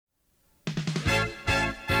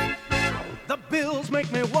Bills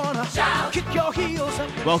make me wanna kick your heels.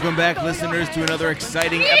 Welcome back, listeners, to another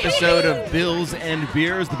exciting episode of Bills and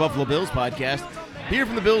Beers, the Buffalo Bills podcast. Here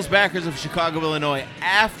from the Bills backers of Chicago, Illinois.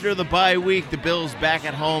 After the bye week, the Bills back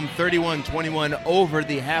at home, 31-21 over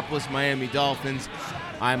the hapless Miami Dolphins.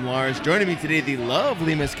 I'm Lars. Joining me today, the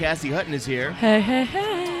lovely Miss Cassie Hutton is here. Hey, hey,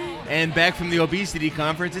 hey. And back from the obesity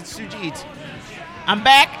conference, it's Sujit. I'm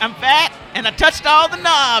back, I'm fat, and I touched all the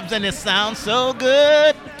knobs, and it sounds so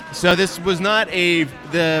good. So this was not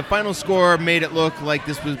the final score made it look like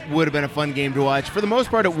this would have been a fun game to watch. For the most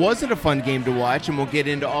part, it wasn't a fun game to watch, and we'll get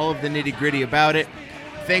into all of the nitty-gritty about it.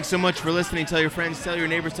 Thanks so much for listening. Tell your friends, tell your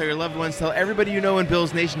neighbors, tell your loved ones, tell everybody you know in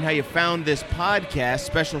Bills Nation how you found this podcast.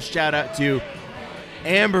 Special shout-out to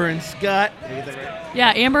Amber and Scott. Did I get that right?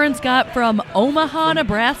 Yeah, Amber and Scott from Omaha,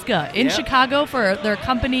 Nebraska, in Chicago for their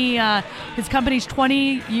company, his company's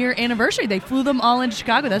 20-year anniversary. They flew them all into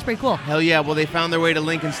Chicago. That's pretty cool. Hell yeah. Well, they found their way to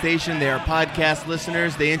Lincoln Station. They are podcast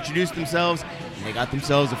listeners. They introduced themselves, and they got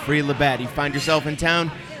themselves a free Labatt. You find yourself in town,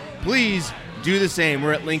 please do the same.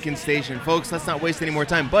 We're at Lincoln Station. Folks, let's not waste any more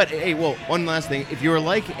time. But, hey, well, one last thing. If you're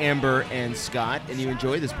like Amber and Scott and you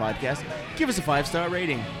enjoy this podcast, give us a 5-star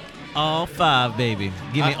rating. All 5, baby.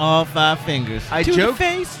 Give me all 5 fingers. I to joke, the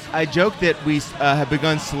face. I joke that we have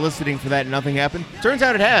begun soliciting for that and nothing happened. Turns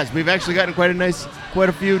out it has. We've actually gotten quite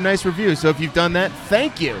a few nice reviews. So if you've done that,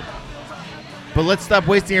 thank you. But let's stop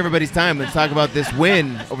wasting everybody's time. Let's talk about this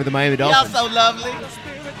win over the Miami Dolphins. Y'all so lovely.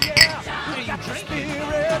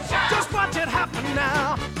 Just watch it happen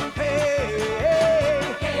now.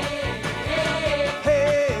 Hey,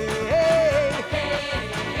 hey, hey,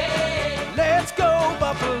 hey. Let's go,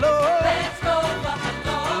 Buffalo. Let's go,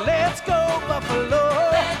 Buffalo. Let's go, Buffalo.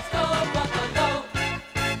 Let's go, Buffalo.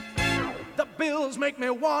 The Bills make me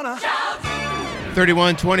wanna shout.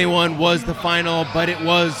 31-21 was the final, but it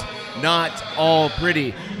was not all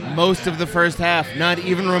pretty. Most of the first half, not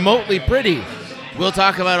even remotely pretty. We'll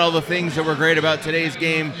talk about all the things that were great about today's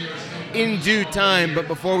game in due time, but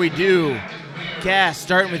before we do, Cass,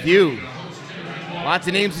 starting with you. Lots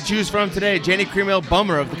of names to choose from today. Jenny Cremel,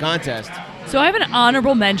 bummer of the contest. So I have an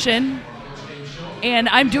honorable mention, and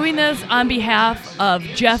I'm doing this on behalf of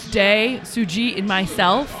Jeff Day, Sujit, and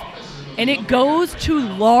myself, and it goes to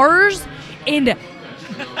Lars and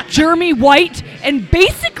Jeremy White, and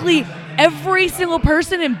basically every single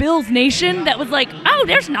person in Bills Nation that was like, oh,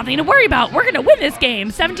 there's nothing to worry about. We're going to win this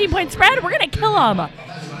game. 17-point spread. We're going to kill them.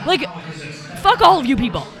 Like, fuck all of you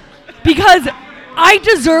people. Because I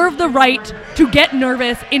deserve the right to get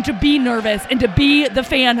nervous and to be nervous and to be the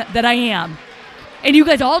fan that I am. And you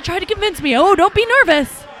guys all try to convince me, oh, don't be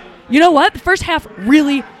nervous. You know what? The first half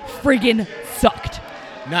really friggin' sucked.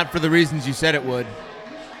 Not for the reasons you said it would.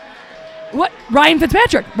 What? Ryan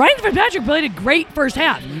Fitzpatrick. Ryan Fitzpatrick played a great first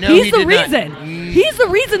half. No, He's he the did reason. not. He's the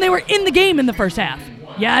reason they were in the game in the first half.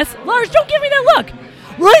 Yes? Lars, don't give me that look.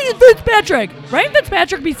 Ryan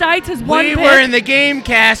Fitzpatrick, besides his one We pick. were in the game,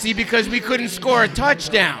 Cassie, because we couldn't score a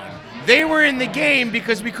touchdown. They were in the game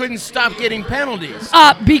because we couldn't stop getting penalties.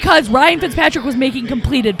 Because Ryan Fitzpatrick was making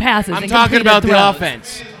completed passes. I'm and talking completed about throws. the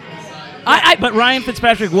offense. But Ryan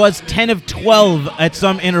Fitzpatrick was 10 of 12 at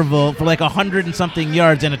some interval for like 100 and something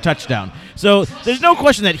yards and a touchdown. So there's no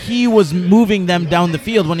question that he was moving them down the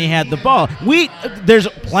field when he had the ball. There's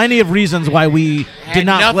plenty of reasons why we did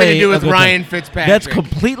not nothing play. to do with a good Ryan game. Fitzpatrick. That's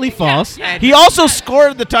completely false. Yeah. He also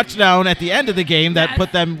scored the touchdown at the end of the game that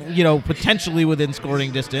put them, potentially within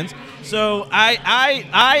scoring distance. So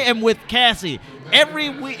I am with Cassie. Every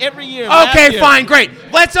year. Okay, fine, great.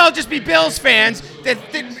 Let's all just be Bills fans that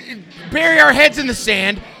bury our heads in the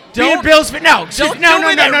sand. Don't- Bills fans. No, don't no, do no,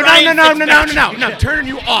 it no, at no, Ryan no, no, no, no, no, no, Fitzpatrick. no. Turning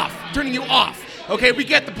you off. Okay, we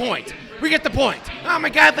get the point. Oh my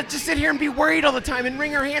God, let's just sit here and be worried all the time and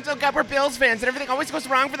wring our hands. Oh God, we're Bills fans and everything always goes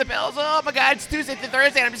wrong for the Bills. Oh my God, it's Tuesday through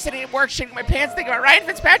Thursday and I'm just sitting at work shaking my pants thinking about Ryan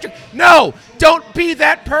Fitzpatrick. No, don't be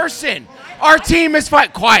that person. Our team is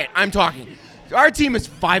quiet, I'm talking. Our team is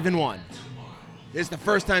 5-1. This is the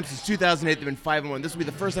first time since 2008 they've been 5-1. This will be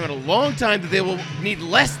the first time in a long time that they will need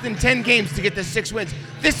less than 10 games to get to 6 wins.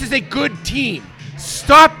 This is a good team.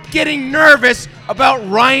 Stop getting nervous about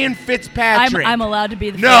Ryan Fitzpatrick. I'm allowed to be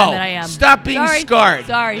the fan that I am. Stop being scarred.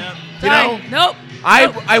 Sorry. You Sorry. know? Nope.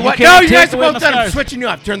 No, you guys are both done. I'm switching you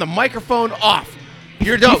off. Turn the microphone off.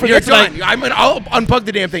 You're done. You're done. I'll unplug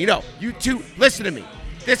the damn thing. You two, listen to me.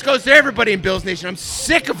 This goes to everybody in Bills Nation. I'm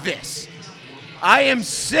sick of this. I am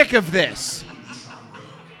sick of this.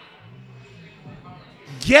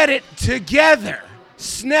 Get it together.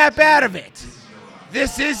 Snap out of it.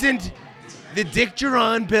 This isn't the Dick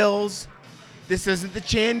Duran Bills. This isn't the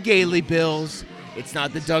Chan Gailey Bills. It's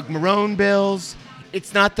not the Doug Marrone Bills.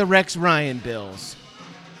 It's not the Rex Ryan Bills.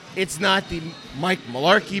 It's not the Mike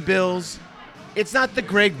Mularkey Bills. It's not the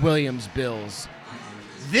Greg Williams Bills.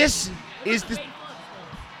 This is the...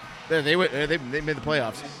 They made the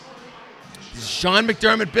playoffs. This is Sean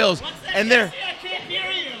McDermott Bills. And they're...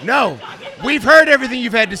 No. We've heard everything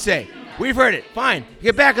you've had to say. We've heard it. Fine.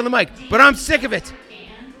 Get back on the mic. But I'm sick of it.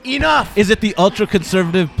 Enough. Is it the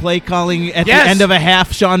ultra-conservative play calling at Yes. the end of a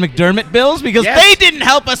half Sean McDermott Bills? Because Yes. they didn't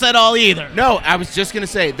help us at all either. No, I was just going to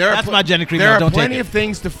say, That's my Jenny Cream. there are Don't plenty take of it.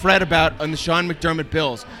 things to fret about on the Sean McDermott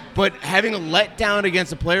Bills, but having a letdown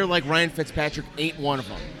against a player like Ryan Fitzpatrick ain't one of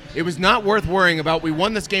them. It was not worth worrying about. We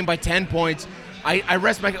won this game by 10 points. I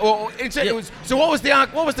rest my. So what was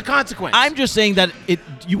the consequence? I'm just saying that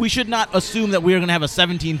we should not assume that we're going to have a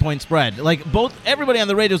 17-point spread. Like everybody on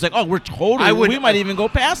the radio is like, oh, we might even go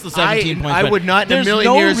past the 17-point spread. I would not in There's a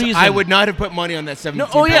million no years. reason. I would not have put money on that 17. No,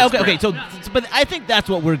 oh yeah, okay. So, but I think that's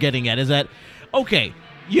what we're getting at is that, okay,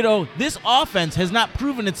 this offense has not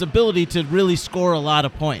proven its ability to really score a lot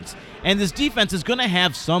of points. And this defense is going to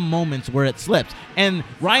have some moments where it slips. And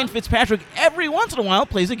Ryan Fitzpatrick, every once in a while,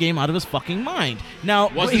 plays a game out of his fucking mind. Now,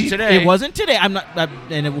 Wasn't today. It wasn't today. I'm not,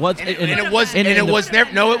 and it was,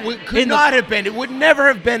 never. No, it could not have been. It would never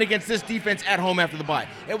have been against this defense at home after the bye.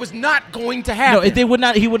 It was not going to happen. No, they would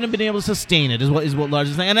not. He wouldn't have been able to sustain it. Is what Lars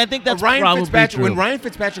is saying, and I think that's probably true. When Ryan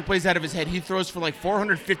Fitzpatrick plays out of his head, he throws for like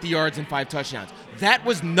 450 yards and 5 touchdowns. That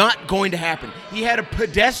was not going to happen. He had a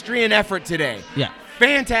pedestrian effort today. Yeah.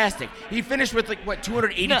 Fantastic. He finished with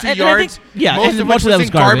 282 and yards. Most of that was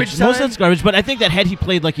garbage. Most of that's garbage. But I think that had he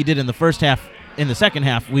played like he did in the first half, in the second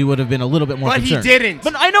half, we would have been a little bit more concerned. But he didn't.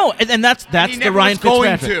 But I know, and that's the Ryan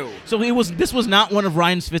Fitzpatrick. Going to. So this was not one of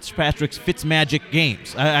Ryan Fitzpatrick's Fitzmagic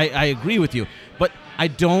games. I agree with you, but I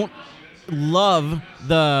don't love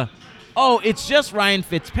the. Oh, it's just Ryan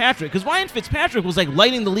Fitzpatrick. Because Ryan Fitzpatrick was like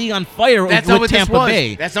lighting the league on fire with Tampa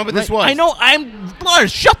Bay. That's not what this was. I know.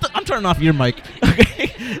 Lars, I'm turning off your mic. Okay.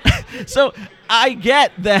 So I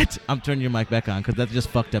get that. I'm turning your mic back on because that's just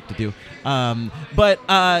fucked up to do. But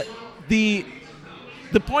the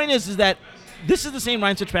point is that this is the same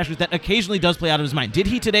Ryan Fitzpatrick that occasionally does play out of his mind. Did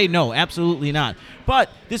he today? No, absolutely not.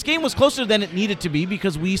 But this game was closer than it needed to be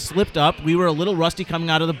because we slipped up. We were a little rusty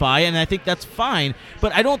coming out of the bye, and I think that's fine.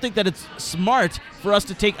 But I don't think that it's smart for us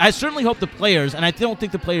to take – I certainly hope the players, and I don't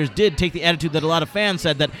think the players did take the attitude that a lot of fans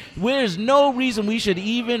said, that there's no reason we should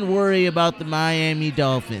even worry about the Miami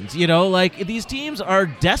Dolphins. These teams are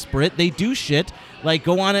desperate. They do shit.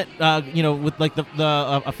 Go on it, with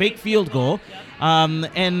a fake field goal. And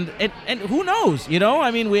who knows?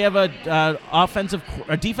 We have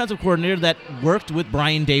a defensive coordinator that worked with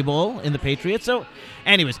Brian Daboll in the Patriots. So,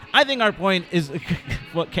 anyways, I think our point is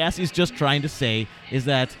what Cassie's just trying to say is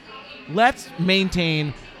that let's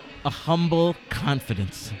maintain a humble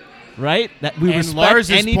confidence, right? That we respect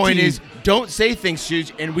Lars's any point team. is don't say things,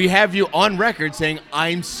 Shuj, and we have you on record saying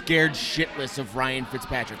I'm scared shitless of Ryan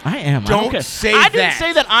Fitzpatrick. I am. Don't say that. I didn't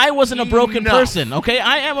say that I wasn't a broken Enough. person. Okay,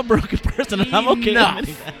 I am a broken person, and I'm okay Enough.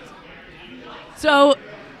 admitting that. So,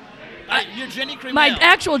 You're Jenny Cremel. my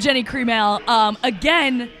actual Jenny Cremel,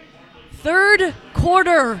 again, third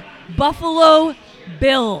quarter Buffalo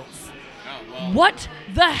Bills. What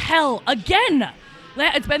the hell? Again,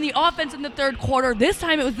 it's been the offense in the third quarter. This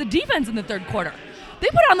time it was the defense in the third quarter. They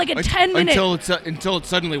put on like a 10-minute... Until it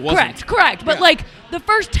suddenly wasn't. Correct. But Yeah. the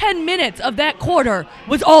first 10 minutes of that quarter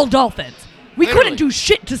was all Dolphins. We Literally. couldn't do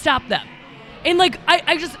shit to stop them. And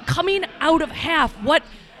I just, coming out of half, what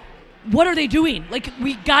are they doing?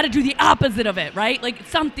 We got to do the opposite of it, right?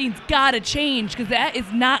 Something's got to change because that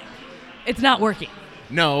is not, it's not working.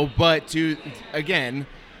 No, but again...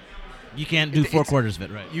 You can't do 4 quarters of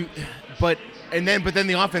it, right? But then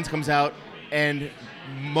the offense comes out, and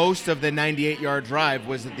most of the 98-yard drive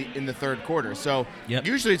was in the third quarter. So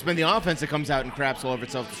usually it's been the offense that comes out and craps all over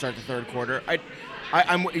itself to start the third quarter.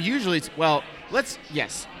 I'm usually it's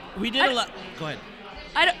yes. We did a lot. Go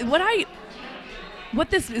ahead. What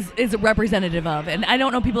this is representative of, and I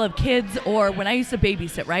don't know, people have kids, or when I used to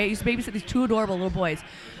babysit, right? I used to babysit these 2 adorable little boys.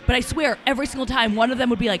 But I swear, every single time, one of them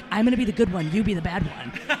would be like, I'm going to be the good one, you be the bad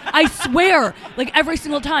one. I swear, every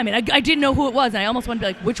single time. And I didn't know who it was, and I almost wanted to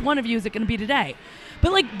be like, which one of you is it going to be today?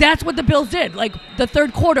 But, that's what the Bills did. The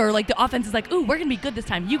third quarter, the offense is like, ooh, we're going to be good this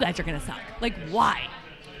time. You guys are going to suck. Why?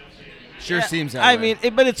 Sure seems that I way.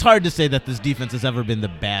 mean, but it's hard to say that this defense has ever been the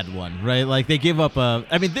bad one, right? Like they give up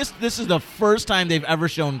this is the first time they've ever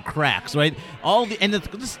shown cracks, right?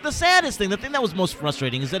 The saddest thing, the thing that was most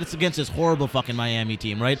frustrating, is that it's against this horrible fucking Miami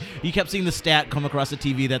team, right? You kept seeing the stat come across the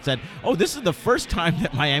TV that said, "Oh, this is the first time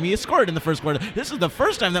that Miami has scored in the first quarter. This is the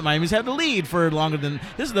first time that Miami's had the lead for longer than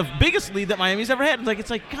this is the biggest lead that Miami's ever had."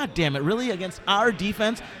 It's like, God damn it, really? Against our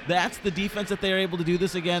defense, that's the defense that they're able to do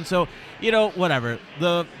this again. So, whatever.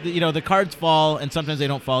 The cards fall, and sometimes they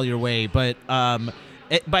don't fall your way. But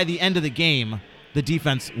by the end of the game, the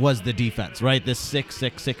defense was the defense, right? This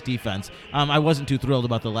 6-6-6 defense. I wasn't too thrilled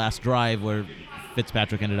about the last drive where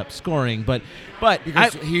Fitzpatrick ended up scoring, but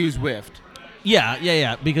because Hughes whiffed.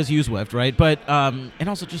 Yeah, because Hughes whiffed, right? But and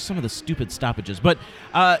also just some of the stupid stoppages. But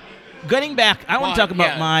getting back, I want to talk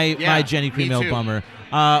about my Jenny Cream Ale bummer,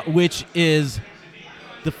 which is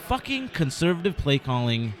the fucking conservative play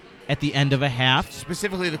calling at the end of a half.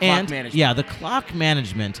 Specifically the clock management. Yeah, the clock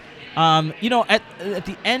management. At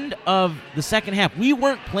the end of the second half, we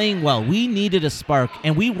weren't playing well. We needed a spark,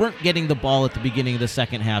 and we weren't getting the ball at the beginning of the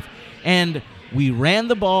second half. And we ran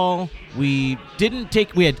the ball. We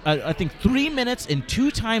had, I think, 3 minutes and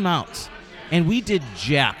 2 timeouts. And we did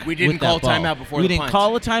jack. We didn't call timeout before the punt. We didn't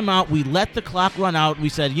call a timeout. We let the clock run out. We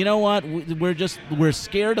said, you know what? We're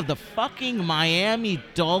scared of the fucking Miami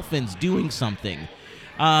Dolphins doing something.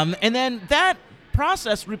 And then that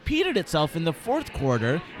process repeated itself in the fourth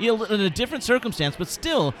quarter, in a different circumstance, but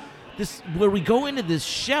still, where we go into this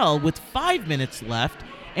shell with 5 minutes left,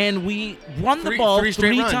 and we run the ball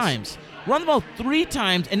three times. Run the ball 3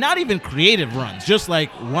 times, and not even creative runs, just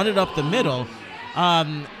like run it up the middle.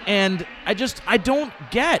 And I don't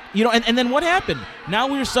get, and then what happened? Now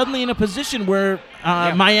we're suddenly in a position where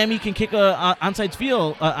Miami can kick a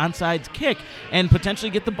onside kick and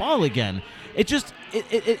potentially get the ball again.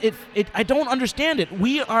 I don't understand it.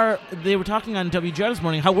 They were talking on WGR this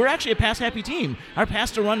morning how we're actually a pass happy team. Our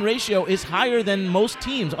pass to run ratio is higher than most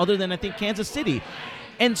teams, other than I think Kansas City.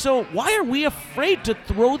 And so why are we afraid to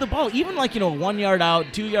throw the ball, even 1 yard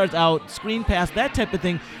out, 2 yards out, screen pass, that type of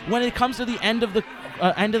thing, when it comes to the end of the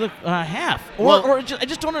half? I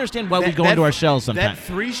just don't understand why we go into our shells sometimes. That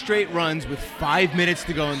 3 straight runs with 5 minutes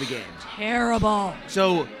to go in the game. Terrible.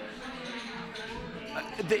 So,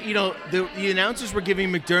 the announcers were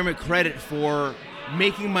giving McDermott credit for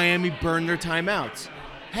making Miami burn their timeouts.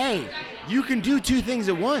 Hey, you can do 2 things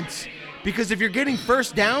at once. Because if you're getting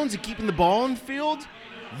first downs and keeping the ball in the field,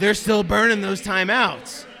 they're still burning those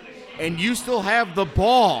timeouts. And you still have the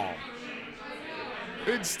ball.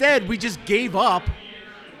 Instead, we just gave up,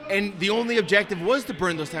 and the only objective was to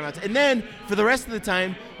burn those timeouts. And then, for the rest of the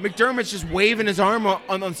time, McDermott's just waving his arm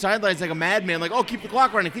on the sidelines like a madman, like, oh, keep the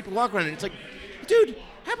clock running, keep the clock running. It's like, dude,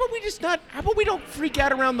 how about we don't freak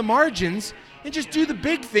out around the margins and just do the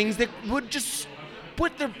big things that would just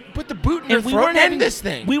put the boot in their throat and end this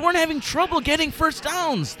thing. We weren't having trouble getting first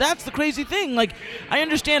downs. That's the crazy thing. Like, I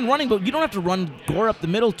understand running, but you don't have to run Gore up the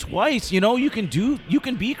middle twice. You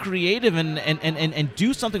can be creative and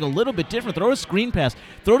do something a little bit different. Throw a screen pass.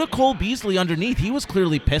 Throw to Cole Beasley underneath. He was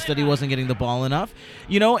clearly pissed that he wasn't getting the ball enough.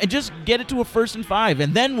 And just get it to a 1st and 5,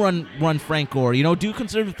 and then run Frank Gore. Do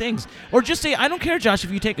conservative things, or just say, I don't care, Josh, if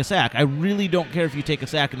you take a sack. I really don't care if you take a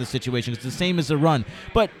sack in this situation. It's the same as a run.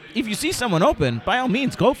 But if you see someone open, by all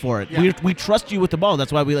means, go for it. Yeah. We trust you with the ball.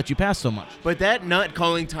 That's why we let you pass so much. But that not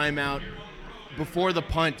calling timeout before the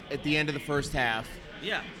punt at the end of the first half.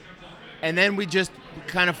 Yeah. And then we just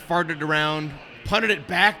kind of farted around, punted it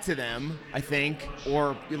back to them, I think,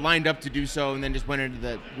 or we lined up to do so, and then just went into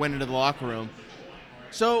the locker room.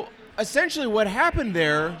 So essentially what happened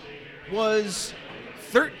there was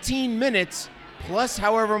 13 minutes plus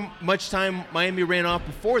however much time Miami ran off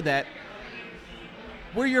before that,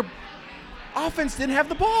 where your offense didn't have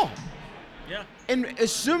the ball. Yeah. And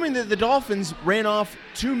assuming that the Dolphins ran off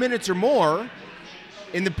 2 minutes or more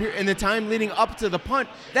in the time leading up to the punt,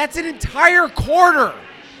 that's an entire quarter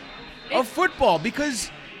of football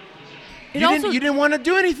because you didn't want to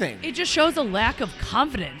do anything. It just shows a lack of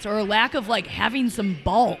confidence or a lack of having some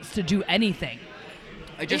balls to do anything.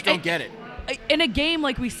 I just don't get it. In a game,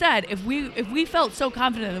 like we said, if we felt so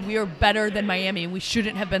confident that we were better than Miami and we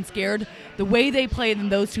shouldn't have been scared, the way they played in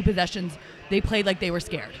those 2 possessions, they played like they were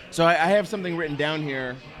scared. So I have something written down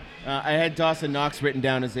here. I had Dawson Knox written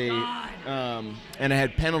down as and I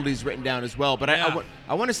had penalties written down as well. But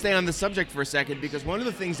I want to stay on the subject for a second because one of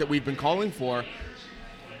the things that we've been calling for,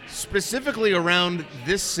 specifically around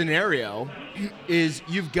this scenario, is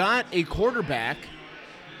you've got a quarterback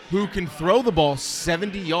who can throw the ball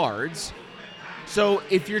 70 yards. So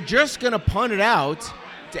if you're just going to punt it out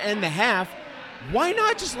to end the half, why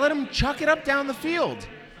not just let him chuck it up down the field?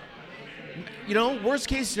 worst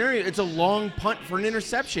case scenario, it's a long punt for an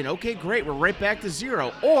interception. Okay, great. We're right back to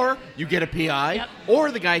 0. Or you get a PI,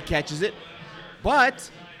 or the guy catches it. But,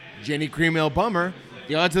 Jenny Cream Ale bummer,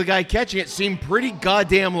 the odds of the guy catching it seem pretty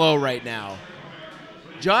goddamn low right now.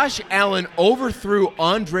 Josh Allen overthrew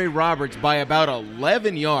Andre Roberts by about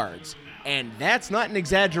 11 yards, and that's not an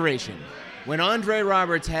exaggeration. When Andre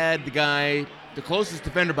Roberts had the closest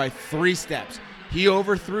defender, by 3 steps, he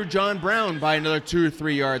overthrew John Brown by another 2 or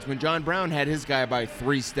 3 yards when John Brown had his guy by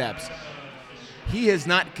 3 steps. He has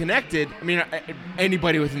not connected. I mean,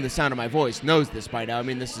 anybody within the sound of my voice knows this by now. I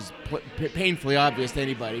mean, this is painfully obvious to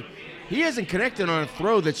anybody. He hasn't connected on a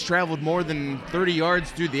throw that's traveled more than 30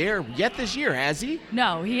 yards through the air yet this year, has he?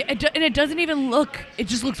 No, and it doesn't even look. It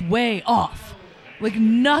just looks way off. Like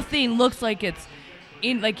nothing looks like it's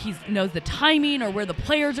in. Like he knows the timing or where the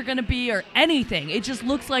players are going to be or anything. It just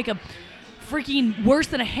looks like a freaking worse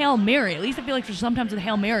than a Hail Mary. At least I feel like for sometimes with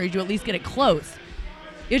Hail Marys you at least get it close.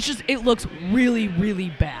 It looks really, really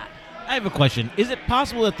bad. I have a question. Is it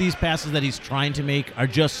possible that these passes that he's trying to make are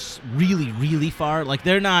just really, really far? Like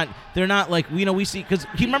they're not like we see, because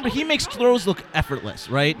he makes throws look effortless,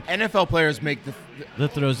 right? NFL players make the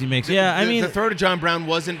throws he makes. The throw to John Brown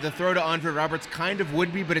wasn't. The throw to Andre Roberts kind of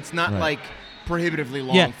would be, but it's not like prohibitively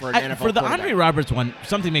long for an NFL for the quarterback. Andre Roberts one,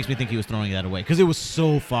 something makes me think he was throwing that away because it was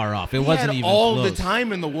so far off. It wasn't even all close. the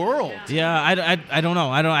time in the world. Yeah, I don't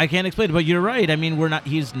know. I can't explain it, but you're right. I mean,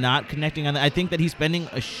 he's not connecting on that. I think that he's spending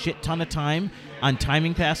a shit ton of time on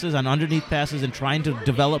timing passes, on underneath passes, and trying to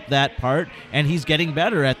develop that part, and he's getting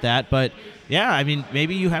better at that. But yeah, I mean,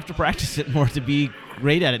 maybe you have to practice it more to be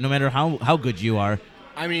great at it, no matter how good you are.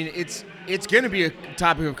 I mean, it's going to be a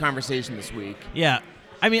topic of conversation this week. Yeah.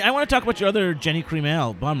 I mean, I want to talk about your other Jenny Cream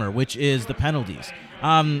Ale bummer, which is the penalties.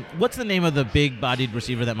 What's the name of the big-bodied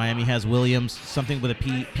receiver that Miami has? Williams, something with a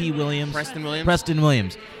P. P. Williams? Preston Williams. Preston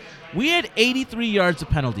Williams. We had 83 yards of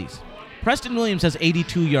penalties. Preston Williams has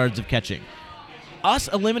 82 yards of catching. Us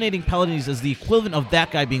eliminating penalties is the equivalent of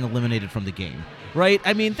that guy being eliminated from the game, right?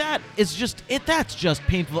 I mean, that's just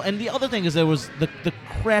painful. And the other thing is there was the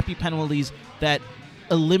crappy penalties that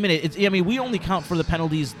eliminate. I mean, we only count for the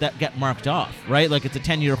penalties that get marked off, right? Like it's a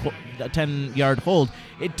 10-yard hold.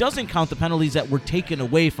 It doesn't count the penalties that were taken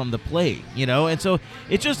away from the play, And so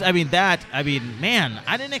it's just, man,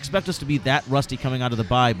 I didn't expect us to be that rusty coming out of the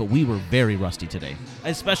bye, but we were very rusty today,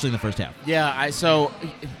 especially in the first half. Yeah,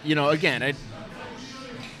 again,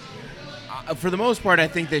 for the most part, I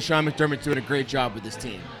think that Sean McDermott's doing a great job with this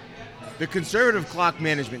team. The conservative clock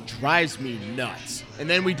management drives me nuts. And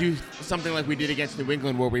then we do something like we did against New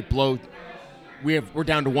England where we're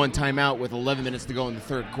down to 1 timeout with 11 minutes to go in the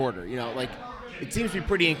third quarter. It seems to be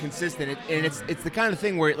pretty inconsistent. And it's the kind of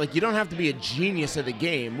thing where you don't have to be a genius of the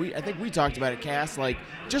game. I think we talked about it, Cass.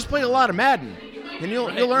 Just play a lot of Madden, and you'll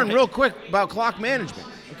learn real quick about clock management.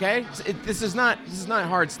 Okay, this is not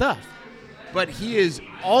hard stuff. But he is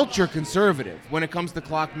ultra conservative when it comes to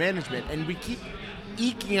clock management, and we keep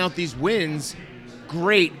eking out these wins.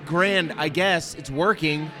 Great, grand, I guess it's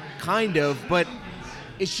working, kind of, but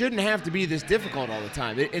it shouldn't have to be this difficult all the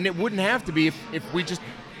time. And it wouldn't have to be if we just...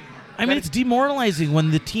 I mean, it's demoralizing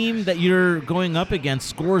when the team that you're going up against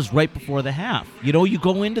scores right before the half. You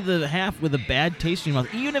go into the half with a bad taste in your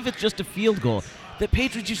mouth, even if it's just a field goal. The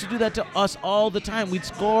Patriots used to do that to us all the time. We'd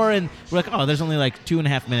score, and we're like, oh, there's only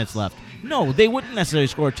 2.5 minutes left. No, they wouldn't necessarily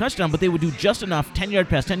score a touchdown, but they would do just enough, 10-yard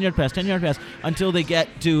pass, 10-yard pass, 10-yard pass, until they get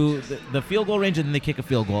to the field goal range, and then they kick a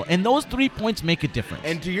field goal. And those 3 points make a difference.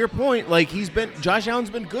 And to your point, Josh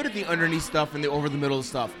Allen's been good at the underneath stuff and the over-the-middle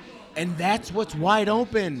stuff. And that's what's wide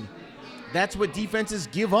open. That's what defenses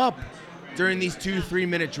give up during these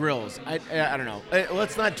 2-3-minute drills. I don't know.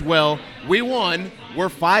 Let's not dwell. We won. We're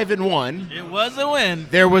 5-1. It was a win.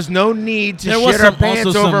 There was no need to shit our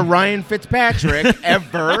pants over Ryan Fitzpatrick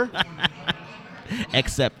ever.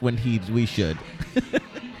 Except when we should.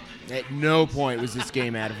 At no point was this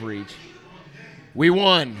game out of reach. We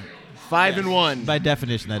won. 5-1. By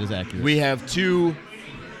definition, that is accurate. We have 2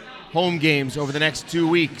 home games over the next 2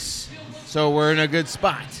 weeks, so we're in a good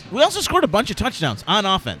spot. We also scored a bunch of touchdowns on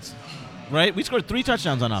offense. Right? We scored 3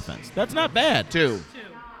 touchdowns on offense. That's not bad. 2.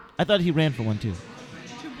 I thought he ran for 1, too.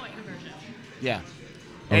 2-point conversion. Yeah.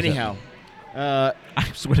 Anyhow. I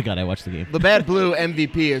swear to God, I watched the game. The Bad Blue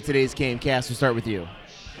MVP of today's game. Cass, we'll start with you.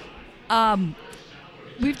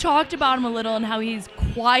 We've talked about him a little and how he's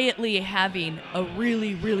quietly having a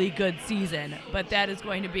really, really good season, but that is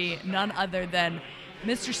going to be none other than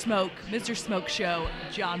Mr. Smoke Show,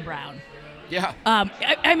 John Brown. Yeah.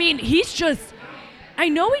 I mean, he's just... I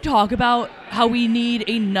know we talk about how we need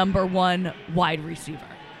a number 1 wide receiver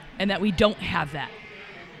and that we don't have that.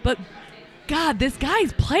 But God, this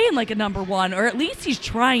guy's playing like a number one, or at least he's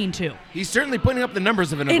trying to. He's certainly putting up the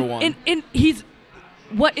numbers of a number one. And he's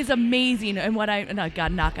what is amazing, and what I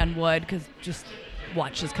got knock on wood because just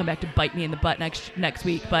watch this come back to bite me in the butt next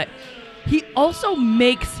week. But he also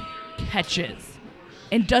makes catches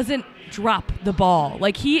and doesn't drop the ball.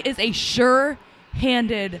 Like he is a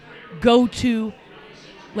sure-handed go-to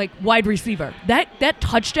like wide receiver. That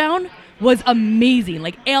touchdown was amazing.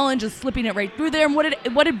 Like Allen just slipping it right through there. And what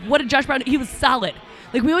did Josh Brown do? He was solid.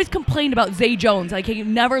 Like we always complained about Zay Jones. Like he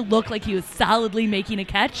never looked like he was solidly making a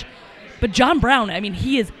catch. But John Brown, I mean,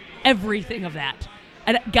 he is everything of that.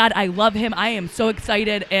 And God, I love him. I am so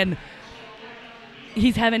excited, and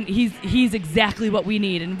he's exactly what we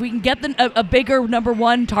need. And if we can get a bigger number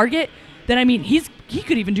one target, then I mean he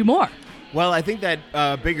could even do more. Well, I think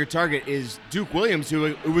that bigger target is Duke Williams,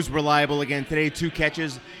 who was reliable again today. 2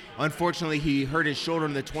 catches. Unfortunately, he hurt his shoulder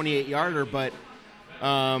in the 28-yarder. But,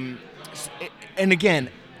 and again,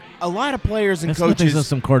 a lot of players and That's coaches, that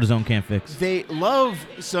some cortisone can't fix. they love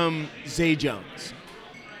some Zay Jones.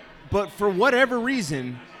 But for whatever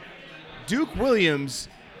reason, Duke Williams,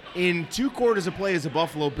 in 2 quarters of play as a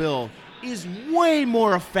Buffalo Bill, is way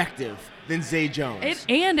more effective than Zay Jones.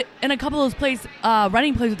 And in a couple of those plays,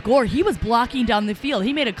 running plays with Gore, he was blocking down the field.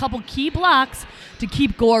 He made a couple key blocks to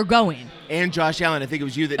keep Gore going. And Josh Allen, I think it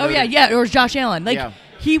was you that Oh, noted. yeah, it was Josh Allen. Like, Yeah.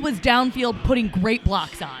 he was downfield putting great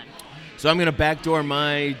blocks on. So I'm going to backdoor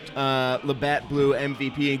my Labatt Blue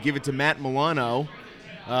MVP and give it to Matt Milano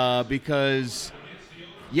because,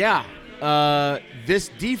 this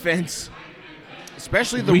defense,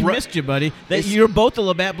 especially the We missed you, buddy. You're both a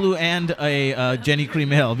Labatt Blue and a Jenny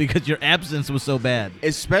Cream Ale because your absence was so bad.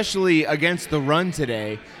 especially against the run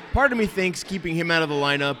today. Part of me thinks keeping him out of the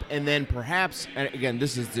lineup, and then perhaps, and again,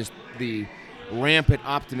 this is just the rampant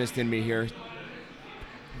optimist in me here,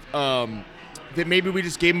 that maybe we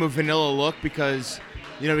just gave him a vanilla look because,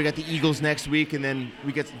 we got the Eagles next week, and then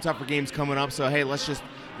we get some tougher games coming up. So hey, let's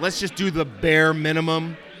just do the bare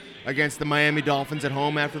minimum against the Miami Dolphins at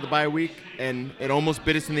home after the bye week, and it almost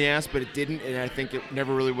bit us in the ass, but it didn't, and I think it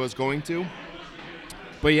never really was going to.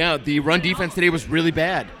 But yeah, the run defense today was really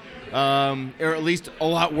bad, or at least a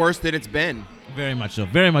lot worse than it's been. Very much so.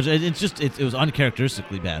 Very much. It was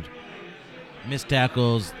uncharacteristically bad. Missed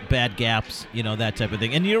tackles, bad gaps, that type of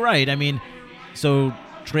thing. And you're right. I mean, so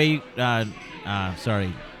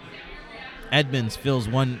Edmonds fills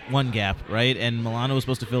one gap, right? And Milano was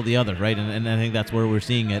supposed to fill the other, right? And I think that's where we're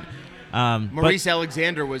seeing it. Maurice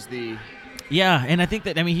Alexander was the... Yeah, and I think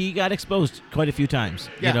that he got exposed quite a few times,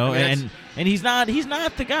 and he's not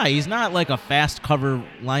the guy. He's not like a fast cover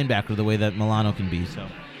linebacker the way that Milano can be.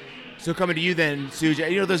 So coming to you then,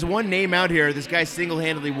 Suj, there's one name out here. This guy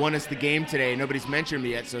single-handedly won us the game today. Nobody's mentioned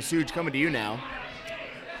him yet. So Suj, coming to you now.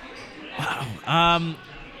 Wow.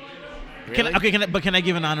 Really? Can I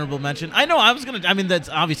give an honorable mention? I know I was gonna. I mean, that's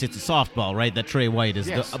obviously it's a softball, right? That Trey White is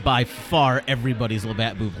by far everybody's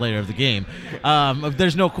Labatt Blue player of the game.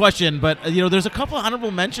 There's no question. But there's a couple of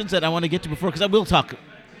honorable mentions that I want to get to before because I will talk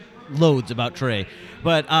loads about Trey.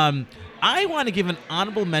 But I want to give an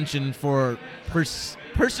honorable mention for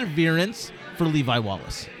perseverance for Levi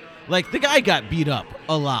Wallace. Like, the guy got beat up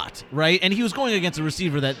a lot, right? And he was going against a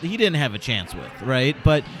receiver that he didn't have a chance with, right?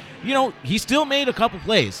 But, he still made a couple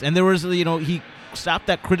plays. And there was, he stopped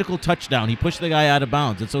that critical touchdown. He pushed the guy out of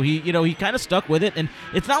bounds. And so he kind of stuck with it. And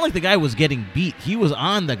it's not like the guy was getting beat. He was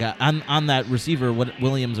on the guy, on that receiver,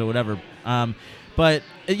 Williams or whatever. But,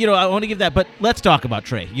 I want to give that. But let's talk about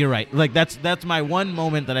Trey. You're right. Like, that's my one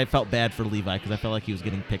moment that I felt bad for Levi because I felt like he was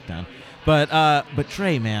getting picked on. But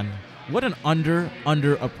Trey, man, what an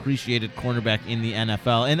underappreciated cornerback in the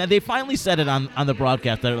NFL. And they finally said it on the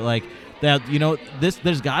broadcast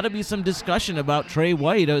there's got to be some discussion about Trey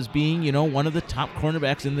White as being, one of the top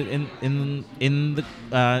cornerbacks in the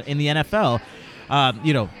NFL.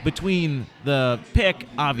 Between the pick,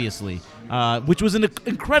 obviously, which was an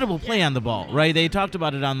incredible play on the ball, right? They talked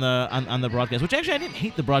about it on the broadcast, which actually I didn't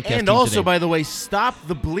hate the broadcast. And team also, today. by the way, stop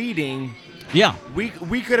the bleeding. Yeah, we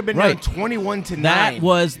could have been right. down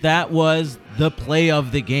 21-9. That was the play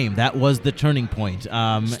of the game. That was the turning point.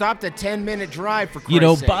 Stopped a 10-minute drive for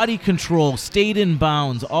Christ's sake. Body control, stayed in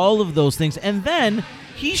bounds, all of those things, and then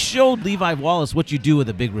he showed Levi Wallace what you do with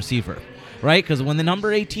a big receiver, right? Because when the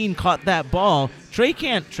number 18 caught that ball, Trey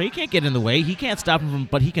can't get in the way. He can't stop him,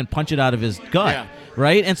 but he can punch it out of his gut. Yeah.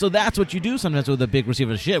 Right? And so that's what you do sometimes with a big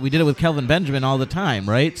receiver. Shit, we did it with Kelvin Benjamin all the time,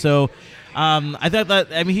 right? So I thought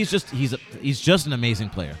that he's just an amazing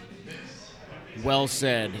player. Well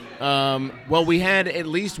said. We had at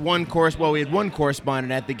least one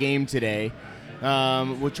correspondent at the game today.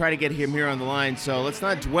 We'll try to get him here on the line. So let's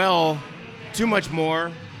not dwell too much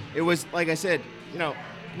more it was like I said, not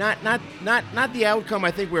the outcome.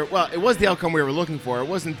 I think it was the outcome we were looking for. It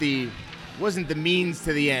wasn't the means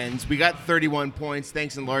to the ends. We got 31 points,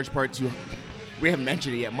 thanks in large part to, we haven't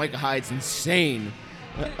mentioned it yet, Micah Hyde's insane.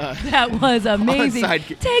 That was amazing.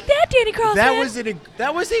 Take that, Danny Carlson.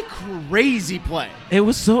 That was a crazy play. It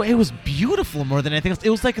was beautiful more than anything else. It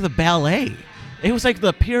was like the ballet. It was like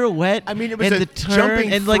the pirouette. I mean, it was and a the turn,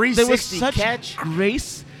 jumping and like there was 360 such catch.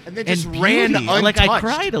 grace And then just and ran beauty. untouched. Like I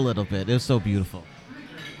cried a little bit. It was so beautiful.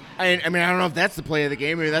 I mean, I don't know if that's the play of the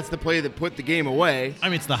game. Maybe that's the play that put the game away. I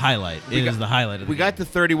mean, it's the highlight. It is the highlight of the We game. got the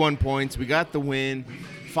 31 points. We got the win.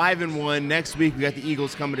 5-1. Next week we got the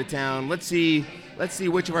Eagles coming to town. Let's see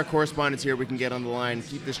which of our correspondents here we can get on the line.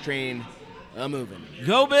 Keep this train moving.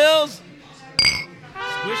 Go Bills!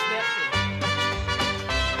 Squish that.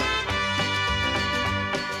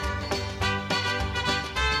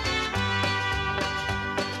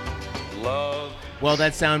 Well,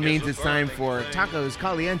 that sound means it's time for Tacos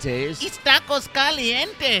Calientes. It's tacos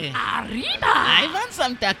caliente. Arriba! I want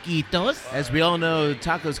some taquitos. As we all know,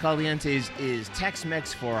 Tacos Calientes is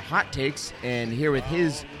Tex-Mex for hot takes, and here with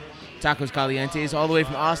his Tacos Calientes all the way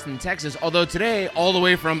from Austin, Texas, although today, all the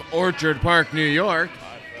way from Orchard Park, New York,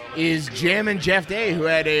 is Jammin' Jeff Day, who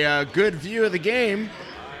had a good view of the game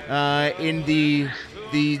in the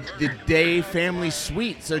Day family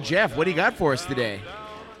suite. So, Jeff, what do you got for us today?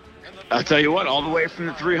 I'll tell you what, all the way from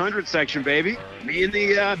the 300 section, baby. Me and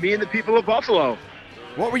the people of Buffalo.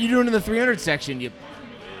 What were you doing in the 300 section, you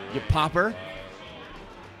popper?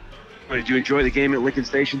 Did you enjoy the game at Lincoln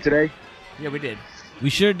Station today? Yeah, we did. We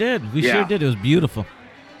sure did. We Yeah. sure did. It was beautiful.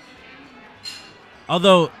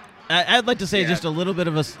 Although, I'd like to say Yeah. just a little bit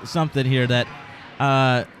of something here that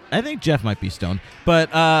I think Jeff might be stoned,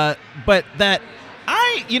 but that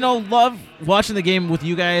I, love watching the game with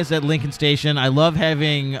you guys at Lincoln Station. I love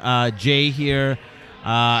having Jay here.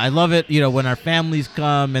 I love it, when our families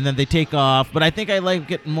come and then they take off. But I think I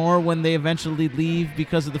like it more when they eventually leave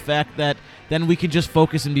because of the fact that then we can just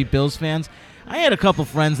focus and be Bills fans. I had a couple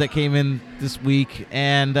friends that came in this week,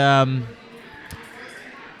 and the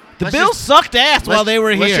Bills sucked ass while they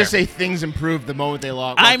were here. Let's just say things improved the moment they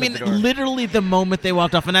walked I out mean, the door. literally the moment they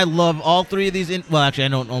walked off, and I love all three of these. Well, actually, I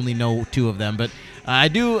don't only know two of them, but I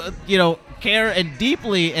do, care and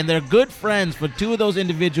deeply, and they're good friends for two of those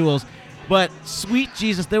individuals. But sweet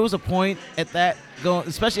Jesus, there was a point at that,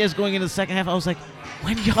 especially as going into the second half, I was like,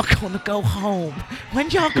 when y'all going to go home? When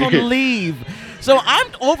y'all going to leave? So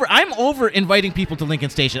I'm over inviting people to Lincoln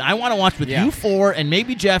Station. I want to watch with you four and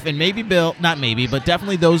maybe Jeff and maybe Bill. Not maybe, but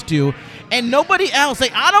definitely those two. And nobody else.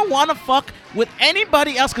 Like, I don't want to fuck with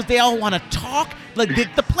anybody else because they all want to talk. Like,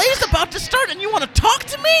 the play's about to start and you want to talk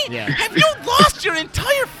to me? Yeah. Have you lost your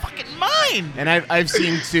entire fucking mind? And I've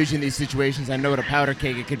seen Suji in these situations. I know what a powder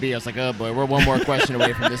keg it could be. I was like, oh boy, we're one more question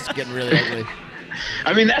away from this getting really ugly.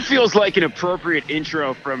 I mean, that feels like an appropriate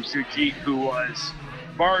intro from Sujit, who was,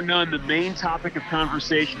 bar none, the main topic of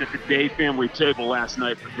conversation at the Day family table last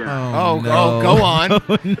night for dinner. Go on.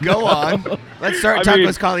 Go on. Let's start I mean-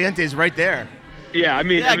 Tacos Calientes right there. Yeah,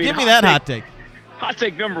 Give me that hot take. Hot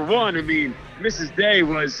take number one. I mean, Mrs. Day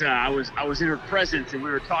was I was in her presence, and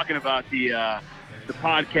we were talking about the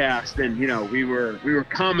podcast, and we were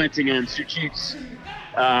commenting on Sujit's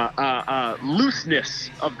looseness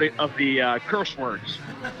of the curse words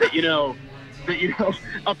that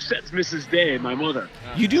upsets Mrs. Day, my mother.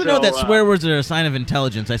 You do So, know that swear words are a sign of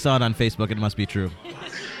intelligence. I saw it on Facebook. It must be true.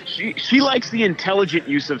 She likes the intelligent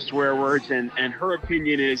use of swear words, and her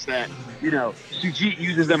opinion is that Sujit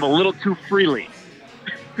uses them a little too freely.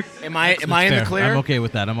 Am I in the Fair. clear? I'm okay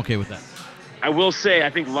with that. I will say, I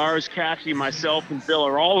think Lars, Cassie, myself, and Bill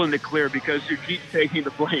are all in the clear because Sujit's taking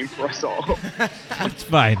the blame for us all. It's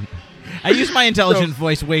fine. I use my intelligent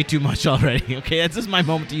voice way too much already. Okay, this is my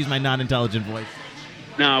moment to use my non-intelligent voice.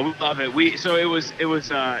 No, we love it. It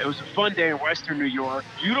was a fun day in Western New York.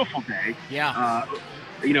 Beautiful day. Yeah.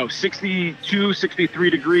 62, 63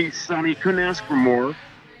 degrees, sunny. Couldn't ask for more.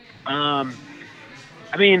 I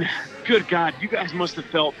mean, good God, you guys must have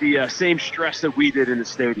felt the same stress that we did in the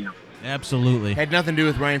stadium. Absolutely. Had nothing to do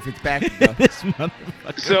with Ryan Fitzpatrick, though. This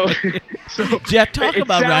motherfucker. So Jeff, talk it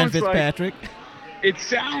about Ryan sounds like- Fitzpatrick. It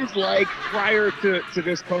sounds like prior to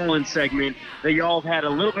this call-in segment that y'all have had a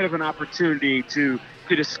little bit of an opportunity to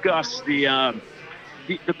discuss the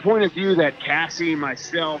point of view that Cassie,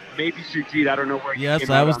 myself, maybe Sujit, I don't know where you Yes,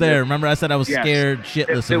 came I out was on there. this. Remember, I said I was Yes. scared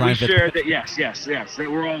shitless that of we Ryan shared Fitzpatrick. that yes.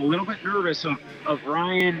 That we're all a little bit nervous of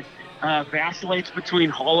Ryan vacillates between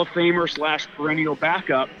Hall of Famer / perennial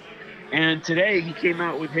backup. And today he came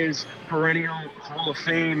out with his perennial Hall of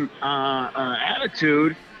Fame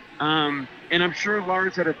attitude. And I'm sure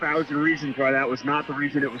Lars had 1,000 reasons why that was not the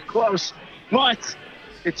reason it was close, but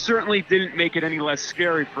it certainly didn't make it any less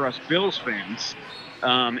scary for us Bills fans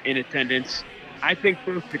in attendance. I think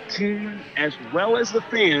both the team as well as the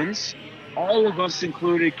fans, all of us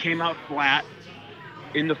included, came out flat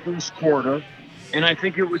in the first quarter. And I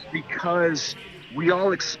think it was because we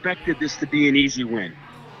all expected this to be an easy win.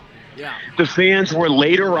 Yeah. The fans were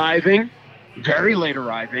late arriving, very late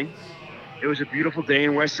arriving. It was a beautiful day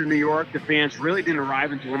in Western New York. The fans really didn't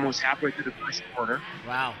arrive until almost halfway through the first quarter.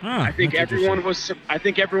 Wow. I think everyone was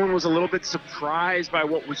a little bit surprised by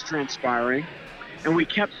what was transpiring, and we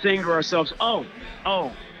kept saying to ourselves, "Oh,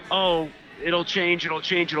 it'll change.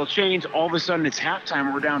 All of a sudden, it's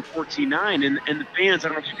halftime. We're down 14-9, and the fans. I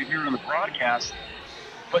don't know if you could hear it on the broadcast,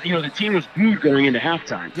 but the team was booed going into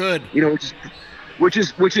halftime. Good. Which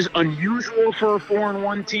is unusual for a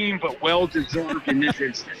 4-1 team, but well deserved in this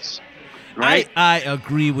instance. Right? I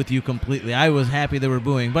agree with you completely. I was happy they were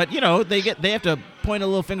booing, but they have to point a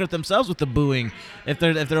little finger at themselves with the booing if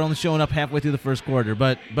they're only showing up halfway through the first quarter.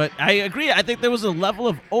 But I agree. I think there was a level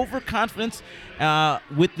of overconfidence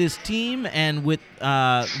with this team and with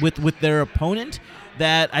their opponent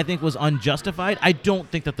that I think was unjustified. I don't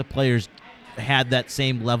think that the players had that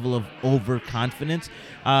same level of overconfidence,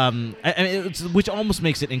 which almost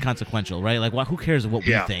makes it inconsequential, right? Like, who cares what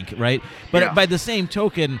we think, right? But by the same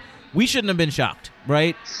token, we shouldn't have been shocked,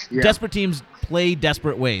 right? Yeah. Desperate teams play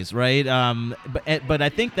desperate ways, right? But I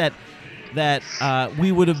think that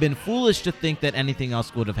we would have been foolish to think that anything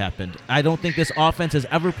else would have happened. I don't think this offense has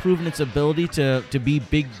ever proven its ability to be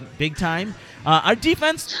big time. Our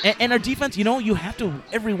defense, you have to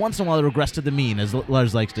every once in a while regress to the mean, as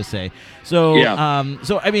Lars likes to say. So,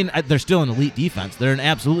 they're still an elite defense. They're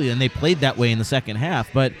and they played that way in the second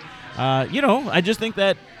half. But, I just think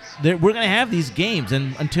that we're going to have these games,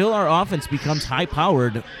 and until our offense becomes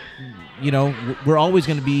high-powered, we're always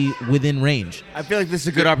going to be within range. I feel like this is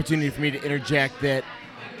a good opportunity for me to interject that,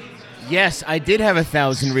 yes, I did have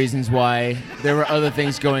 1,000 reasons why there were other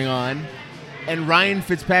things going on, and Ryan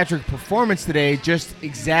Fitzpatrick's performance today just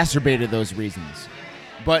exacerbated those reasons.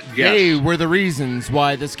 But they were the reasons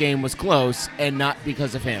why this game was close, and not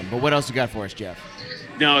because of him. But what else you got for us, Jeff?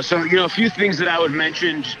 No, so, a few things that I would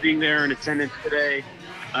mention just being there in attendance today.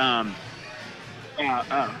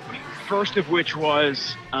 First of which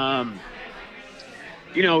was,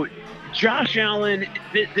 Josh Allen,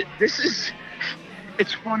 it's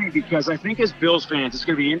funny because I think as Bills fans, it's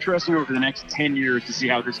going to be interesting over the next 10 years to see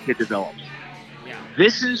how this kid develops. Yeah.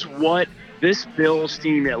 This is what this Bills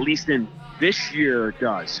team, at least in this year,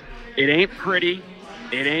 does. It ain't pretty.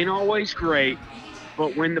 It ain't always great.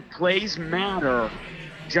 But when the plays matter,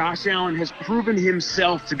 Josh Allen has proven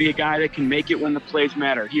himself to be a guy that can make it when the plays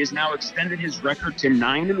matter. He has now extended his record to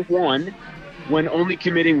 9-1 when only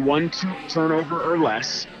committing 1 turnover or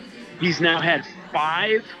less. He's now had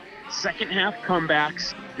 5 second-half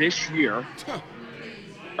comebacks this year.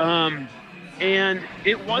 And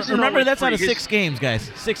it wasn't. Remember, that's out of 6 games, guys.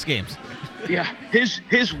 6 games. Yeah, his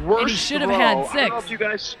worst. And he should have throw, had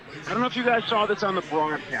 6. I don't know if you guys saw this on the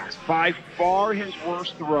broadcast. By far, his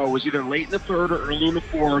worst throw was either late in the third or early in the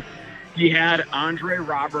fourth. He had Andre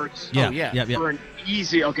Roberts. For an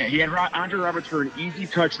easy. Okay, he had Andre Roberts for an easy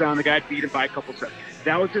touchdown. The guy beat him by a couple seconds.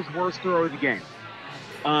 That was his worst throw of the game.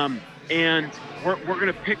 And we're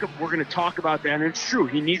going to talk about that. And it's true,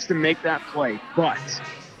 he needs to make that play. But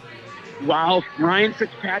while Ryan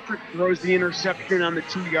Fitzpatrick throws the interception on the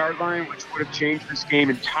 2-yard line, which would have changed this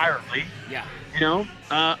game entirely. Yeah.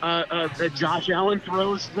 Josh Allen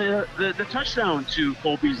throws the touchdown to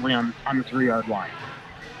Cole Beasley on the 3-yard line.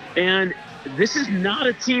 And this is not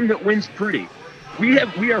a team that wins pretty. We are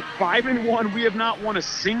 5-1. We have not won a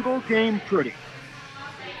single game pretty.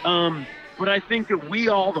 But I think that we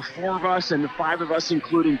all, the 4 of us and the 5 of us,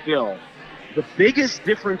 including Bill, the biggest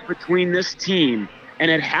difference between this team, and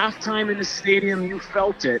at halftime in the stadium you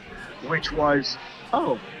felt it, which was,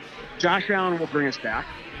 Josh Allen will bring us back.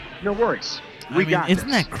 No worries. Isn't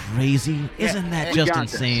that crazy? Isn't that just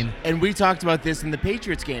insane? This. And we talked about this in the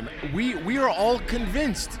Patriots game. We are all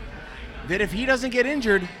convinced that if he doesn't get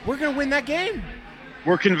injured, we're going to win that game.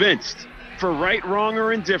 We're convinced. For right, wrong,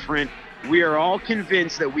 or indifferent, we are all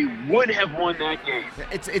convinced that we would have won that game.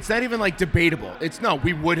 It's not even like debatable.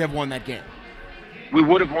 We would have won that game. We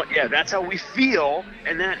would have won. Yeah, that's how we feel,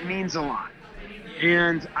 and that means a lot.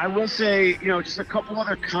 And I will say, just a couple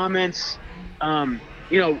other comments. What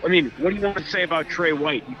do you want to say about Trey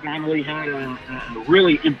White? He finally had a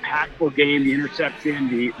really impactful game. The interception,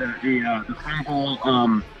 the fumble,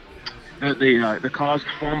 the caused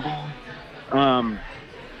fumble.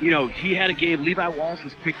 He had a game. Levi Wallace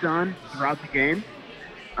was picked on throughout the game.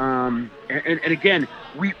 And again,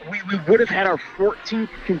 we would have had our 14th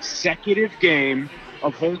consecutive game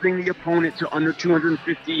of holding the opponent to under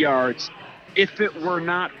 250 yards if it were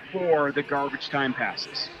not for the garbage time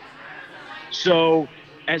passes. So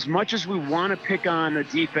as much as we want to pick on the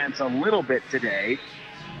defense a little bit today,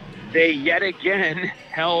 they yet again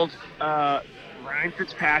held Ryan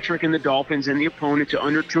Fitzpatrick and the Dolphins and the opponent to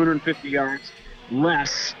under 250 yards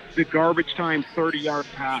less the garbage time 30-yard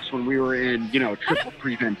pass when we were in, triple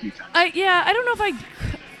prevent defense. I don't know if I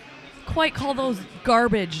quite call those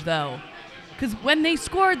garbage though, because when they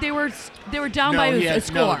scored, they were down by a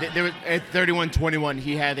score. No, they were at 31-21.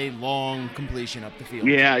 He had a long completion up the field.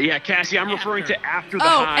 Yeah, Cassie, I'm referring to after the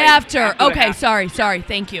high. After Okay, the sorry.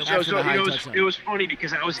 Thank you. So it was funny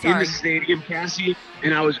because I was in the stadium, Cassie,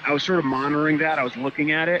 and I was sort of monitoring that. I was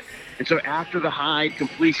looking at it, and so after the high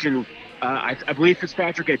completion. I believe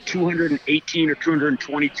Fitzpatrick had 218 or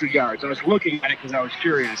 222 yards. I was looking at it because I was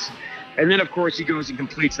curious. And then, of course, he goes and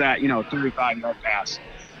completes that, 35-yard pass.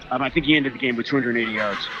 I think he ended the game with 280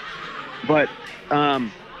 yards. But,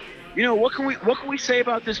 what can we say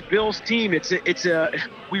about this Bills team?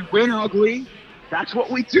 We win ugly. That's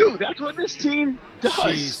what we do. That's what this team does.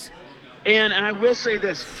 Jeez. And I will say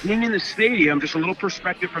this, being in the stadium, just a little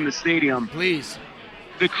perspective from the stadium. Please.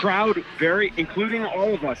 The crowd, including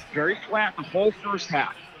all of us, very flat the whole first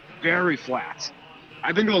half. Very flat.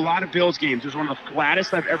 I've been to a lot of Bills games. It was one of the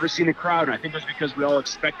flattest I've ever seen a crowd, and I think it was because we all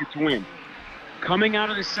expected to win. Coming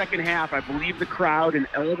out of the second half, I believe the crowd and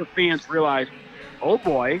all the fans realized, oh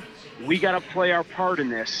boy, we got to play our part in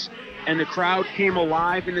this. And the crowd came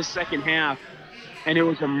alive in the second half, and it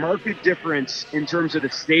was a marked difference in terms of the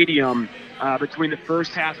stadium between the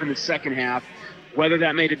first half and the second half. Whether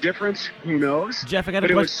that made a difference, who knows? Jeff, I got a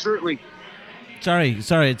question. But it was certainly. Sorry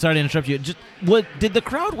to interrupt you. Did the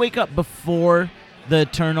crowd wake up before the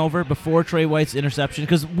turnover, before Trey White's interception?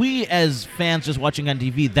 Because we, as fans just watching on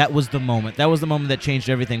TV, that was the moment. That was the moment that changed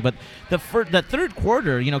everything. But that third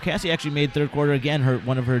quarter, Cassie actually made third quarter again.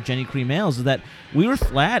 One of her Jenny Cream ales is that we were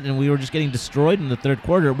flat and we were just getting destroyed in the third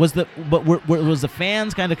quarter. Was the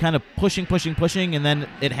fans kind of pushing, and then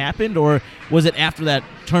it happened, or was it after that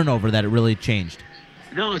turnover that it really changed?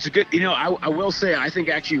 No, it's a good. I will say I think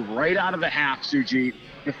actually right out of the half, Suji,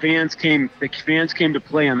 the fans came to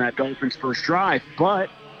play on that Dolphins first drive, but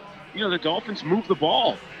the Dolphins moved the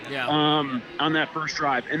ball on that first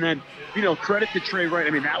drive, and then credit to Trey Wright. I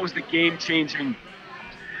mean, that was the game-changing,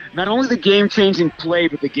 not only the game-changing play,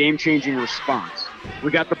 but the game-changing response.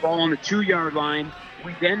 We got the ball on the 2-yard line.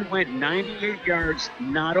 We then went 98 yards,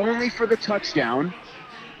 not only for the touchdown,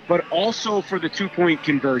 but also for the 2-point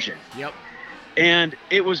conversion. Yep. And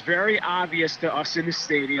it was very obvious to us in the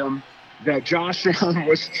stadium that Josh Allen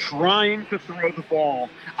was trying to throw the ball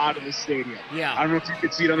out of the stadium. Yeah. I don't know if you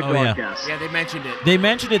could see it on the broadcast. Yeah, they mentioned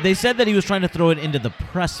it. They said that he was trying to throw it into the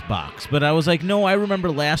press box, but I was like, no, I remember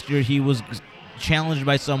last year he was challenged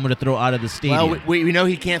by someone to throw out of the stadium. Well, we know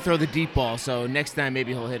he can't throw the deep ball, so next time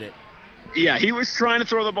maybe he'll hit it. Yeah, he was trying to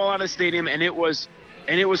throw the ball out of the stadium, and it was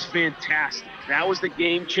fantastic. That was the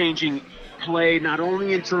game-changing play, not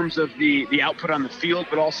only in terms of the output on the field,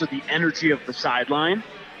 but also the energy of the sideline.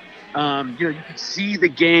 You could see the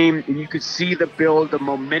game, and you could see the build, the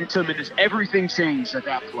momentum, and everything changed at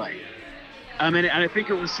that play. And I think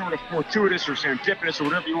it was sort of fortuitous or serendipitous or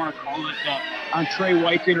whatever you want to call it. On Trey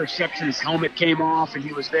White's interception, his helmet came off, and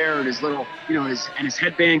he was there, and his little, his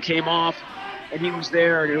headband came off, and he was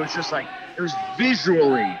there, and it was just like it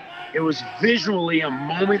was visually a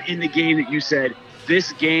moment in the game that you said,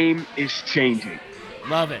 this game is changing.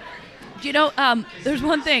 Love it. There's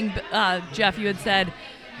one thing, Jeff, you had said,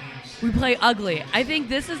 we play ugly. I think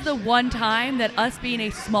this is the one time that us being a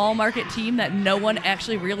small market team that no one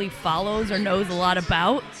actually really follows or knows a lot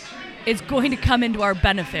about is going to come into our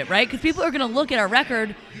benefit, right? Because people are going to look at our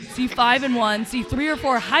record, see 5-1, see 3 or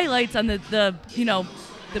 4 highlights on the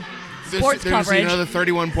sports coverage, another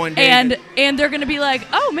 31-point game, and they're going to be like,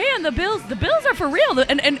 "Oh man, the Bills are for real."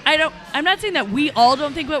 And I'm not saying that we all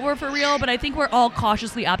don't think that we're for real, but I think we're all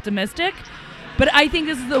cautiously optimistic. But I think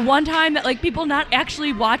this is the one time that people not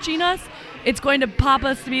actually watching us, it's going to pop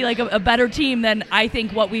us to be a better team than I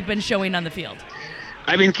think what we've been showing on the field.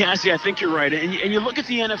 I mean, Cassie, I think you're right, and you look at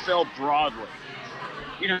the NFL broadly.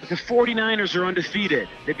 The 49ers are undefeated.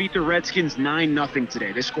 They beat the Redskins 9-0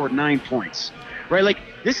 today. They scored 9 points. Right?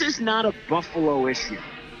 This is not a Buffalo issue.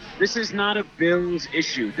 This is not a Bills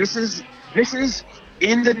issue. This is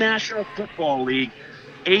in the National Football League,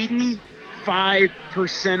 85%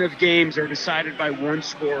 of games are decided by 1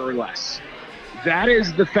 score or less. That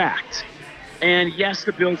is the fact. And yes,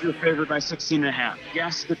 the Bills were favored by 16.5.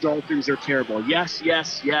 Yes, the Dolphins are terrible. Yes,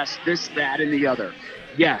 this, that, and the other.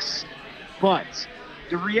 Yes. But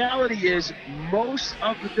the reality is most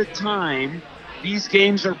of the time, these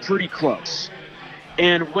games are pretty close.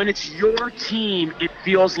 And when it's your team, it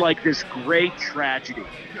feels like this great tragedy.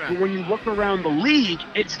 But when you look around the league,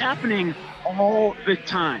 it's happening all the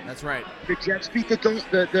time. That's right. The Jets beat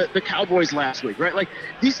the Cowboys last week, right? Like,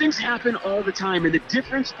 these things happen all the time. And the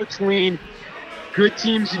difference between good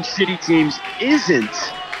teams and shitty teams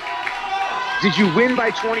isn't did you win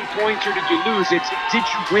by 20 points or did you lose? It's did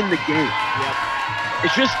you win the game? Yep.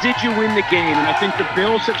 It's just did you win the game? And I think the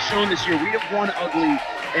Bills have shown this year we have won ugly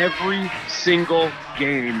every single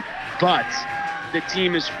game. But the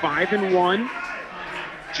team is 5-1.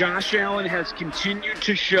 Josh Allen has continued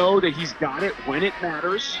to show that he's got it when it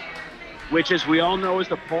matters, which, as we all know, is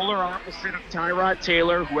the polar opposite of Tyrod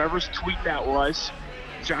Taylor, whoever's tweet that was.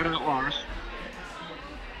 Shout out Lars.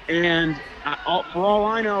 And for all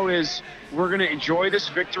I know is we're going to enjoy this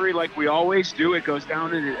victory like we always do. It goes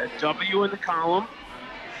down in a W in the column.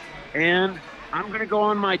 And I'm going to go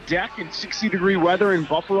on my deck in 60-degree weather in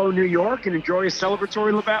Buffalo, New York, and enjoy a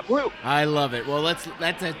celebratory Labatt Blue. I love it. Well,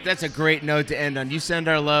 that's a great note to end on. You send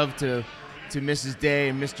our love to Mrs. Day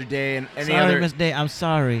and Mr. Day and any Sorry, other Miss Day. I'm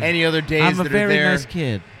sorry. any other days I'm a that very are there nice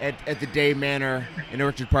kid. at the Day Manor in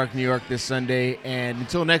Orchard Park, New York this Sunday. And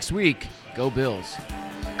until next week, go Bills.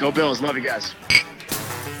 Go Bills. Love you guys.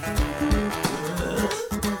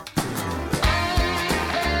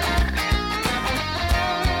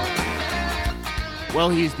 Well,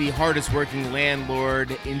 he's the hardest working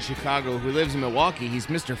landlord in Chicago who lives in Milwaukee. He's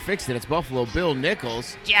Mr. Fix-It. It's Buffalo Bill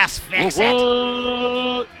Nichols. Just fix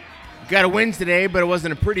it. Got a win today, but it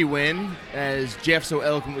wasn't a pretty win. As Jeff so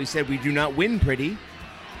eloquently said, we do not win pretty.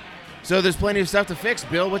 So there's plenty of stuff to fix.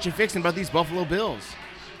 Bill, what you fixing about these Buffalo Bills?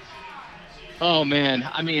 Oh, man.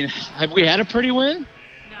 I mean, have we had a pretty win?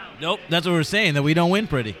 Nope, that's what we're saying, that we don't win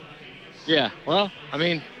pretty. Yeah. Well, I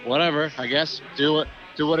mean, whatever, I guess. Do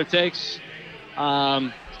what it takes.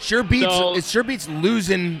 It sure beats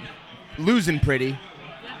losing pretty.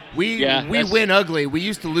 We win ugly. We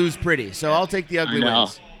used to lose pretty, so I'll take the ugly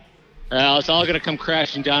wins. Well, it's all going to come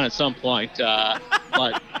crashing down at some point, but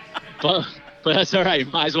that's all right.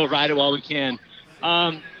 Might as well ride it while we can.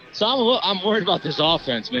 So I'm worried about this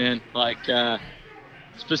offense, man. Like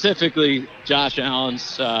specifically Josh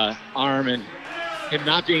Allen's arm and him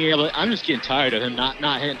not being able. I'm just getting tired of him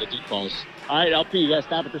not hitting the deep balls. All right, LP, you guys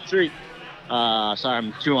stop at the street. Sorry,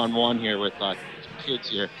 I'm 2-on-1 here with some kids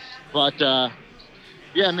here, but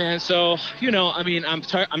yeah, man. So I mean, I'm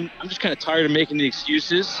just kind of tired of making the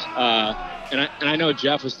excuses. And I know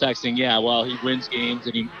Jeff was texting. Yeah, well, he wins games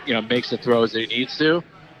and he makes the throws that he needs to,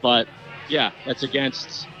 but yeah, that's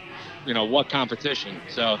against what competition.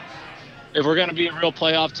 So if we're gonna be a real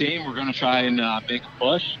playoff team, we're gonna try and make a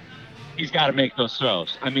push. He's got to make those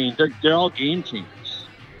throws. I mean, they're all game changers.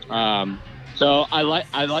 So I like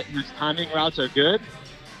his timing routes are good.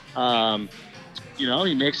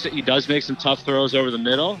 He does make some tough throws over the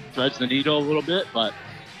middle, threads the needle a little bit, but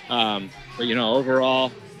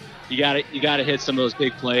overall, you got to hit some of those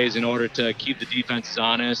big plays in order to keep the defenses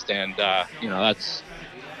honest, and that's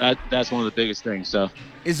one of the biggest things. So,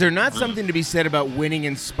 is there not something to be said about winning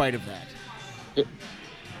in spite of that?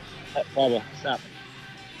 Stop.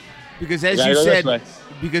 Because as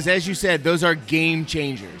you said, those are game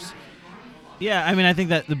changers. Yeah, I mean, I think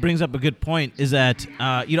that brings up a good point. Is that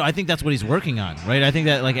I think that's what he's working on, right? I think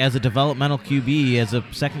that as a developmental QB, as a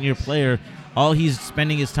second-year player, all he's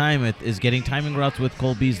spending his time with is getting timing routes with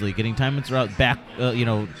Cole Beasley, getting timing routes back,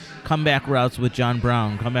 comeback routes with John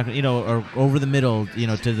Brown, or over the middle,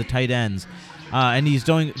 to the tight ends, and he's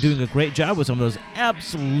doing a great job with some of those.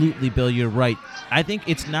 Absolutely, Bill, you're right. I think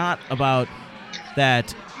it's not about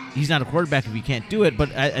that. He's not a quarterback if you can't do it,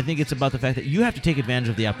 but I think it's about the fact that you have to take advantage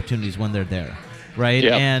of the opportunities when they're there, right?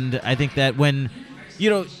 Yep. And I think that when,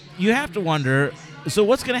 you have to wonder, so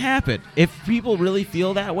what's going to happen? If people really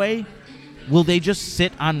feel that way, will they just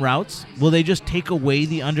sit on routes? Will they just take away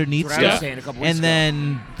the underneath stuff? And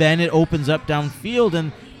then it opens up downfield,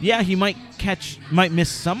 and yeah, he might miss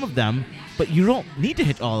some of them, but you don't need to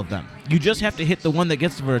hit all of them. You just have to hit the one that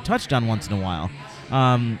gets for a touchdown once in a while.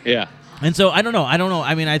 Yeah. And so I don't know.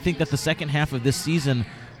 I mean, I think that the second half of this season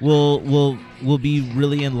will be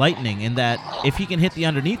really enlightening in that if he can hit the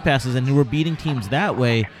underneath passes and we're beating teams that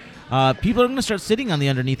way, people are going to start sitting on the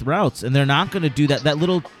underneath routes, and they're not going to do that. That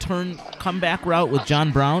little turn comeback route with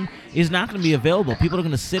John Brown is not going to be available. People are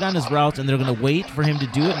going to sit on his routes, and they're going to wait for him to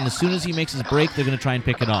do it, and as soon as he makes his break, they're going to try and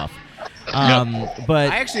pick it off.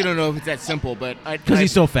 But I actually don't know if it's that simple, but because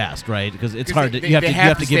he's so fast, right? Because it's hard to you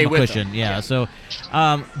have to give him a cushion, yeah. So,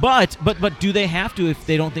 but do they have to if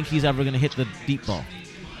they don't think he's ever going to hit the deep ball?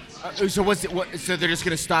 So what's it? So they're just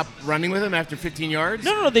gonna stop running with him after 15 yards?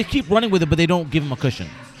 No. They keep running with it, but they don't give him a cushion.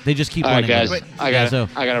 They just keep All right, running guys. with it. I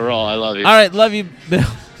gotta roll. I love you. All right, love you, Bill.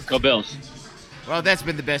 Go Bills. Well, that's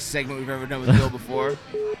been the best segment we've ever done with Bill before,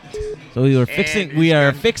 So we are And fixing. it's We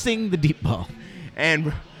are been- fixing the deep ball.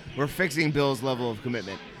 and we're fixing Bill's level of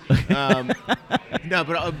commitment. No,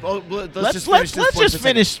 but let's just finish this point for a second.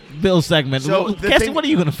 finish Bill's segment. So Well, the Cassie, thing- what are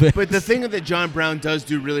you gonna fix? But the thing that John Brown does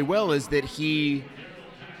do really well is that he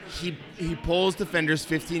pulls defenders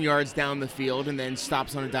 15 yards down the field and then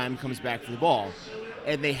stops on a dime and comes back for the ball.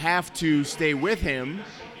 And they have to stay with him,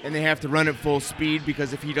 and they have to run at full speed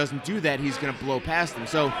because if he doesn't do that, he's going to blow past them.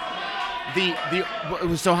 So how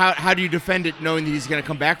do you defend it knowing that he's going to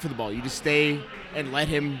come back for the ball? You just stay and let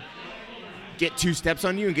him get 2 steps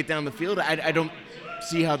on you and get down the field? I don't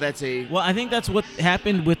see how that's a... Well, I think that's what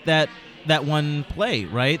happened with that one play,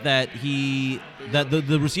 right? That the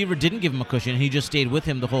receiver didn't give him a cushion. He just stayed with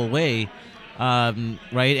him the whole way,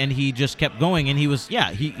 right? And he just kept going. And he was,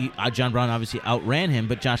 John Brown obviously outran him,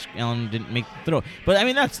 but Josh Allen didn't make the throw. But I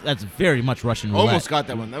mean, that's very much Russian roulette. Almost got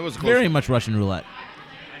that one. That was a close very one. much Russian roulette.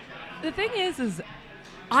 The thing is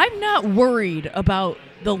I'm not worried about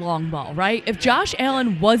the long ball, right? If Josh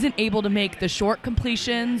Allen wasn't able to make the short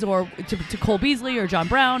completions or to Cole Beasley or John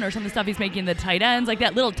Brown or some of the stuff he's making the tight ends, like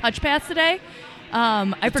that little touch pass today,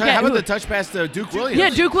 I forget. How about who- the touch pass to Duke Williams? Yeah,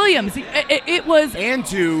 Duke Williams. It was And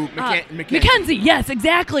to McKenzie. Yes,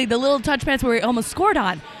 exactly. The little touch pass where he almost scored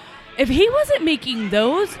on. If he wasn't making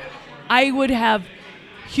those, I would have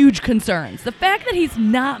huge concerns. The fact that he's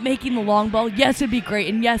not making the long ball, yes, it'd be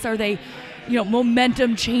great. And yes, are they,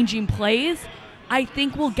 momentum changing plays? I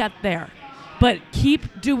think we'll get there. But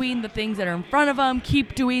keep doing the things that are in front of him.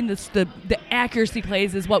 Keep doing the accuracy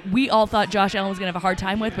plays is what we all thought Josh Allen was going to have a hard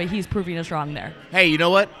time with, but he's proving us wrong there. Hey, you know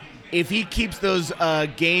what? If he keeps those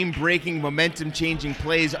game-breaking, momentum-changing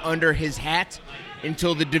plays under his hat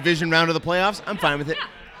until the division round of the playoffs, I'm fine with it.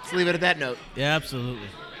 Let's leave it at that note. Yeah, absolutely.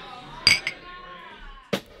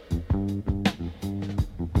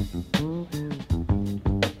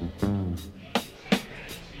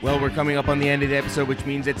 Well, we're coming up on the end of the episode, which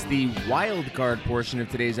means it's the wild card portion of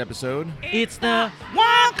today's episode. It's the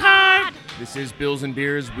wild card. This is Bills and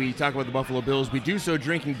Beers. We talk about the Buffalo Bills. We do so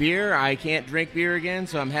drinking beer. I can't drink beer again,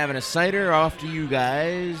 so I'm having a cider. Off to you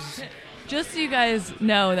guys. Just so you guys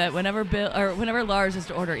know that whenever Lars is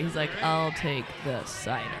to order, he's like, "I'll take the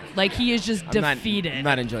cider." Like he is just defeated. I'm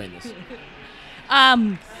not enjoying this.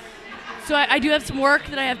 So I do have some work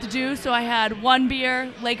that I have to do. So I had one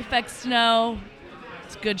beer, Lake Effect Snow.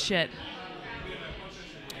 It's good shit.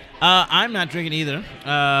 I'm not drinking either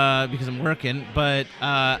because I'm working, but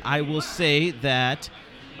I will say that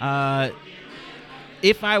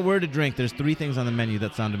if I were to drink, there's 3 things on the menu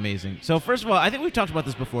that sound amazing. So first of all, I think we've talked about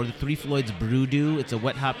this before, the Three Floyds Brew Dew. It's a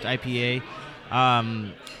wet-hopped IPA.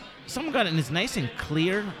 Someone got it, and it's nice and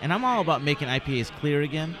clear, and I'm all about making IPAs clear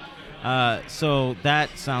again. So that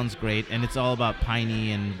sounds great, and it's all about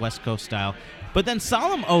piney and West Coast style. But then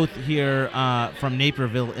Solemn Oath here from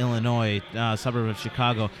Naperville, Illinois, suburb of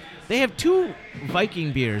Chicago, they have 2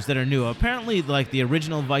 Viking beers that are new. Apparently, like the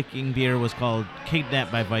original Viking beer was called Kidnapped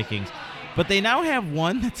by Vikings. But they now have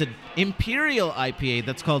one that's an Imperial IPA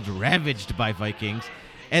that's called Ravaged by Vikings.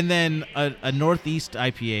 And then a Northeast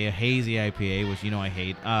IPA, a hazy IPA, which I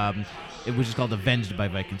hate, which is called Avenged by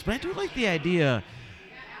Vikings. But I do like the idea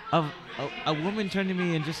of a woman turning to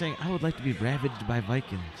me and just saying, I would like to be ravaged by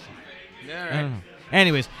Vikings. All I right. don't know.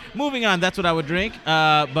 Anyways, moving on. That's what I would drink.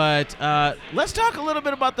 But let's talk a little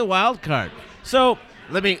bit about the wild card. So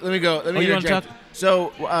Let me go. Let me you wanna interject. talk?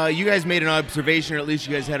 So you guys made an observation, or at least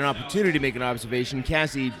you guys had an opportunity to make an observation.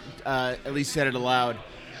 Cassie at least said it aloud.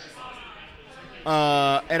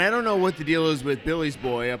 And I don't know what the deal is with Billy's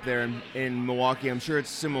boy up there in Milwaukee. I'm sure it's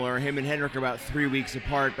similar. Him and Henrik are about 3 weeks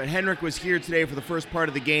apart. But Henrik was here today for the first part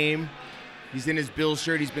of the game. He's in his Bills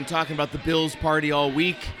shirt. He's been talking about the Bills party all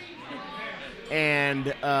week.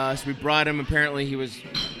 And so we brought him. Apparently he was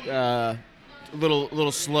a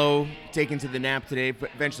little slow taking to the nap today, but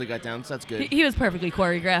eventually got down, so that's good. He was perfectly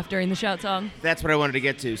choreographed during the shout song. That's what I wanted to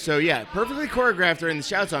get to. So, yeah, perfectly choreographed during the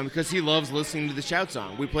shout song because he loves listening to the shout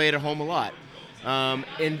song. We play it at home a lot. And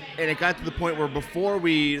it got to the point where before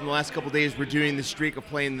in the last couple of days, we're doing the streak of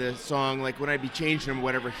playing the song, like when I'd be changing him or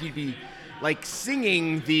whatever, he'd be like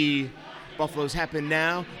singing the Buffalo's Happen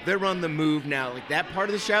Now, They're on the Move Now, like that part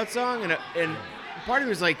of the shout song. And part of me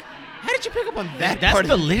was like, how did you pick up on that that's part?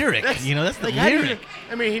 the lyric. That's the like, how do you- lyric.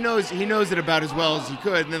 I mean, he knows it about as well as he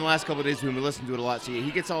could. And then the last couple of days, when we listened to it a lot, so he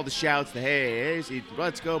gets all the shouts, the hey,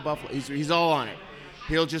 let's go Buffalo. He's all on it.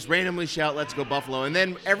 He'll just randomly shout, let's go Buffalo. And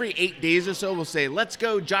then every 8 days or so, we'll say, let's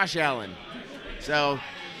go Josh Allen. So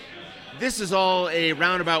this is all a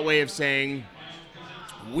roundabout way of saying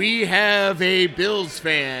we have a Bills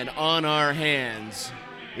fan on our hands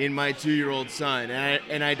in my 2-year-old son.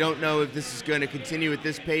 And I don't know if this is going to continue at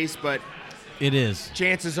this pace, but It is.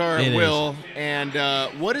 chances are it will. And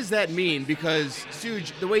what does that mean? Because,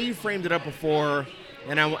 Suj, the way you framed it up before,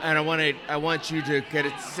 and I want you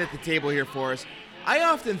to set the table here for us. I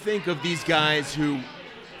often think of these guys who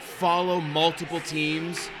follow multiple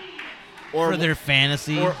teams, or For their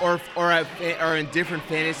fantasy. or are in different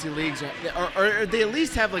fantasy leagues, or they at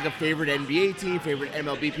least have like a favorite NBA team, favorite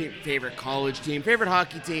MLB team, favorite college team, favorite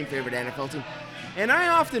hockey team, favorite NFL team. And I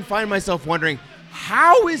often find myself wondering,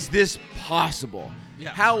 how is this possible?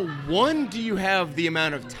 Yeah. How, one, do you have the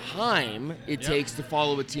amount of time it takes to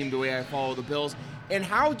follow a team the way I follow the Bills? And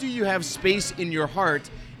how do you have space in your heart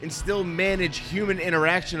and still manage human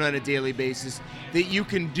interaction on a daily basis that you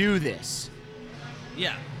can do this?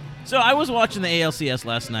 Yeah. So I was watching the ALCS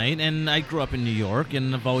last night, and I grew up in New York,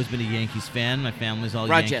 and I've always been a Yankees fan. My family's all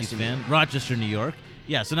Yankees Rochester, fan. Rochester, New York.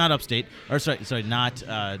 Yeah, so not upstate, or sorry, not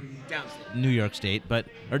Downstate. New York State,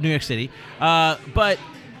 or New York City. But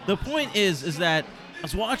the point is that I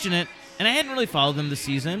was watching it, and I hadn't really followed them this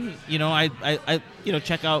season. You know, I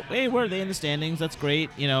check out, hey, where are they in the standings? That's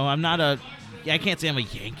great. You know, I can't say I'm a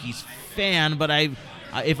Yankees fan, but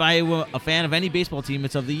if I were a fan of any baseball team,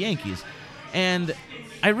 it's of the Yankees. And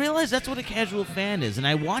I realized that's what a casual fan is, and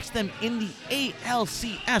I watched them in the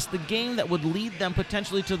ALCS, the game that would lead them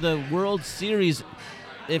potentially to the World Series.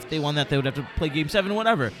 If they won that, they would have to play Game 7,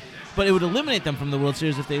 whatever. But it would eliminate them from the World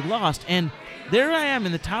Series if they lost. And there I am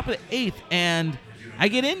in the top of the 8th, and I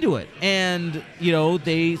get into it. And,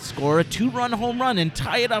 they score a 2-run home run and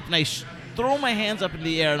tie it up, and I throw my hands up in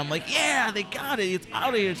the air, and I'm like, yeah, they got it. It's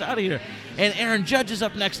out of here. It's out of here. And Aaron Judge is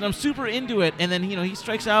up next, and I'm super into it. And then, he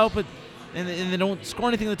strikes out, but... And they don't score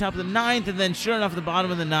anything at the top of the 9th, and then sure enough, at the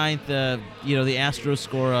bottom of the 9th, the Astros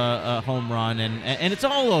score a home run, and it's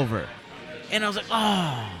all over. And I was like,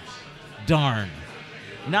 oh, darn.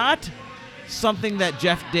 Not something that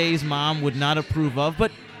Jeff Day's mom would not approve of,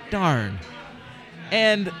 but darn.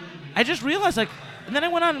 And I just realized, and then I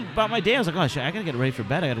went on about my day. I was like, oh, shit, I got to get ready for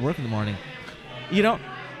bed. I got to work in the morning.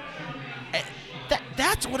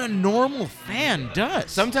 That's what a normal fan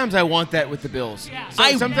does. Sometimes I want that with the Bills. Yeah.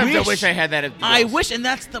 Sometimes I wish I had that at the Bills. I wish, and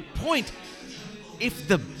that's the point. If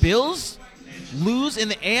the Bills lose in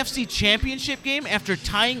the AFC Championship game after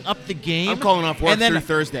tying up the game, I'm calling off work and then through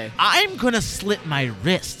Thursday. I'm gonna slit my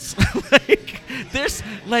wrists.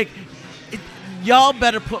 Y'all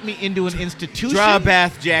better put me into an institution. Draw a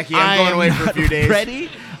bath, Jackie. I'm going away for a few days.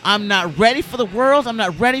 I'm not ready for the world. I'm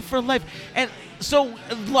not ready for life. And so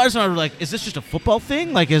Lars and I were like, is this just a football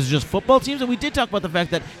thing? Is it just football teams? And we did talk about the fact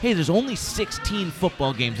that, hey, there's only 16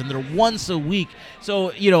 football games, and they're once a week. So,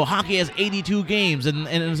 hockey has 82 games, and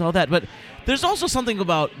it's all that. But there's also something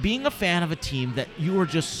about being a fan of a team that you are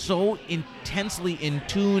just so intensely in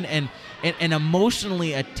tune and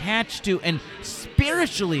emotionally attached to and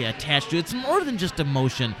spiritually attached to. It's more than just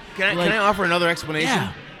emotion. Can I offer another explanation?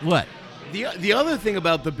 Yeah. What? The other thing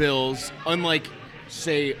about the Bills, unlike,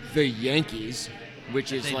 say, the Yankees,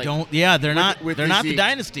 which is they're not the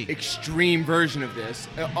dynasty. Extreme version of this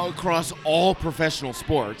across all professional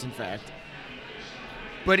sports, in fact.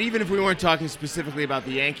 But even if we weren't talking specifically about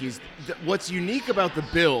the Yankees, what's unique about the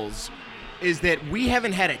Bills is that we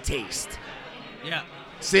haven't had a taste. Yeah.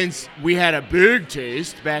 Since we had a big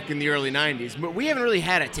taste back in the early 90s, but we haven't really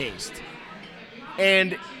had a taste.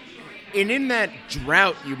 And in that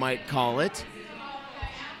drought, you might call it,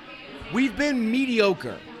 we've been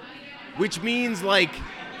mediocre, which means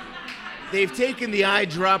they've taken the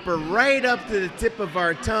eyedropper right up to the tip of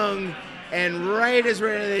our tongue, and right as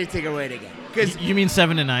ready they take it away again. Because you mean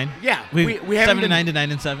 7-9? Yeah, we haven't 7-9 to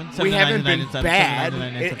 9-7. We haven't been bad.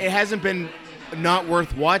 It hasn't been not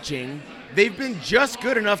worth watching. They've been just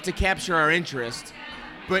good enough to capture our interest,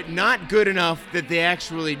 but not good enough that they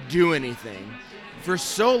actually do anything. For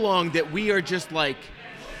so long that we are just I'll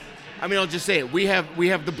just say it. We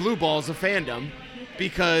have the blue balls of fandom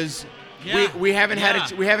because we haven't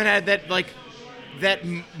had that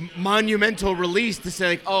monumental release to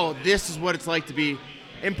say oh, this is what it's like to be.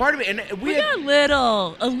 And part of it, and we got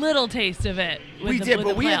a little taste of it. We did,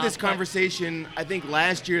 but we had this conversation I think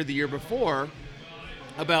last year, the year before,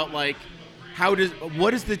 about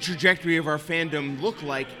what does the trajectory of our fandom look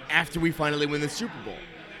like after we finally win the Super Bowl?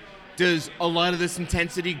 Does a lot of this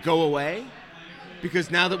intensity go away?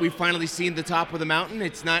 Because now that we've finally seen the top of the mountain,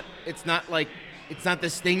 it's not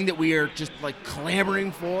this thing that we are just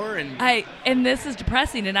clamoring for. And this is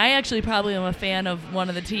depressing. And I actually probably am a fan of one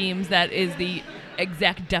of the teams that is the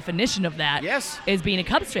exact definition of that. Yes. Is being a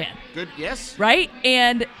Cubs fan. Good. Yes. Right?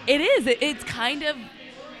 And it is. It's kind of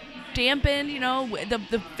dampened,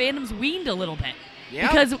 the fandom's weaned a little bit. Yeah.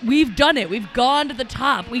 Because we've done it. We've gone to the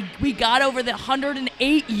top. We got over the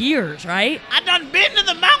 108 years, right? I done been to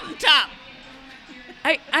the mountaintop.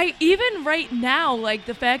 I even right now, like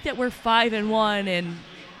the fact that we're 5-1 and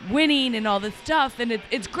winning and all this stuff, and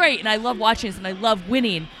it's great, and I love watching this, and I love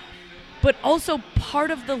winning. But also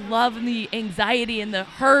part of the love and the anxiety and the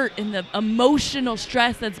hurt and the emotional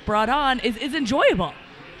stress that's brought on is enjoyable,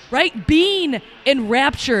 right? Being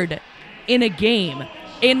enraptured in a game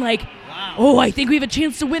and like, oh, I think we have a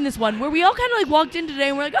chance to win this one, where we all kind of like walked in today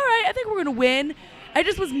and we're like, all right, I think we're going to win. I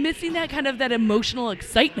just was missing that kind of that emotional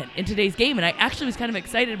excitement in today's game, and I actually was kind of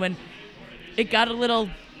excited when it got a little,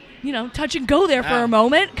 touch and go there for a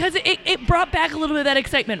moment, because it brought back a little bit of that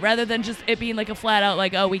excitement rather than just it being like a flat out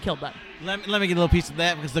like, oh, we killed them. Let me get a little piece of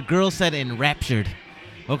that, because the girl said enraptured.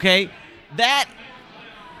 Okay? That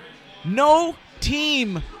no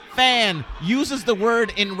team fan uses the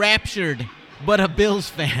word enraptured but a Bills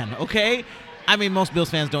fan, okay? I mean, most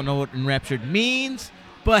Bills fans don't know what enraptured means,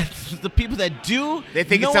 but the people that do, They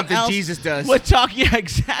think it's something Jesus does. would talk, yeah,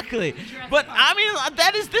 exactly. But I mean,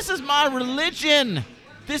 this is my religion.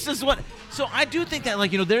 This is what. So I do think that,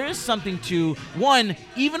 like, there is something to, one,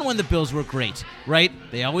 even when the Bills were great, right?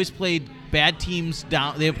 They always played bad teams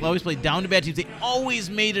down. They always played down to bad teams. They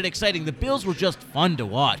always made it exciting. The Bills were just fun to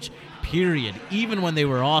watch, period. Even when they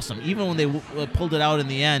were awesome, even when they pulled it out in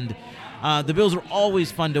the end, the Bills were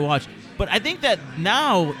always fun to watch. But I think that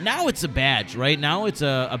now it's a badge, right? Now it's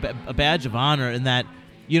a badge of honor, in that,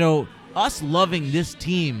 us loving this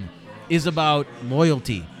team is about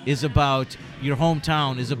loyalty, is about your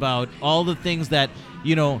hometown, is about all the things that,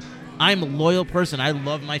 I'm a loyal person. I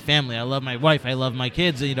love my family. I love my wife. I love my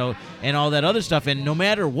kids, and all that other stuff. And no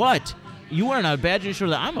matter what, you are not a badge of sure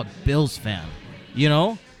that I'm a Bills fan,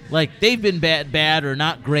 Like, they've been bad or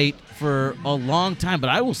not great for a long time, but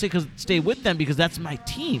I will stay with them because that's my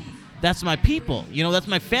team. That's my people. That's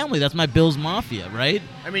my family. That's my Bills Mafia, right?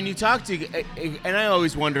 I mean, you talk to, and I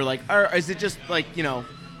always wonder, like, is it just like,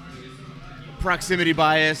 proximity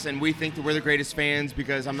bias, and we think that we're the greatest fans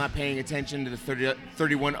because I'm not paying attention to the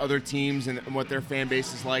 31 other teams and what their fan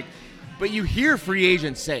base is like. But you hear free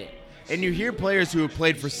agents say it, and you hear players who have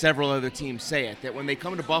played for several other teams say it, that when they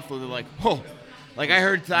come to Buffalo, they're like, oh, like I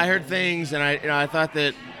heard things, and I thought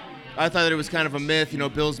that it was kind of a myth,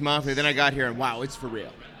 Bills Mafia. Then I got here, and wow, it's for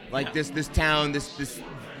real. Like, this town,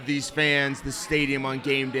 these fans, this stadium on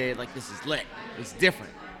game day, like, this is lit. It's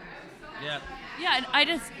different. Yeah. Yeah,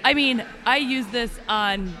 and I use this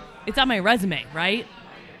it's on my resume, right?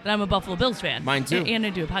 That I'm a Buffalo Bills fan. Mine too. And I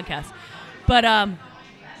do a podcast. But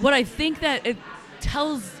what I think that it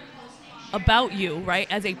tells about you, right,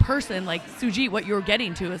 as a person, like Sujeet, what you're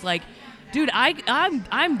getting to is like, dude,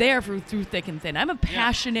 I'm there through thick and thin. I'm a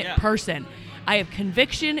passionate person. I have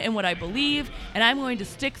conviction in what I believe, and I'm going to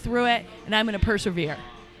stick through it, and I'm going to persevere.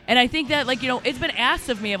 And I think that, like, it's been asked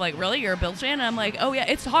of me, of like, really, you're a Bills fan? And I'm like, oh, yeah,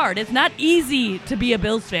 it's hard. It's not easy to be a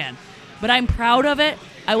Bills fan, but I'm proud of it.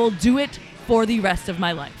 I will do it for the rest of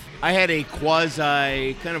my life. I had a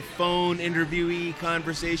quasi kind of phone interviewee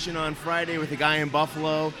conversation on Friday with a guy in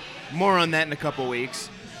Buffalo. More on that in a couple weeks.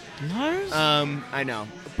 Lars? I know.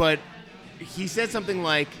 But he said something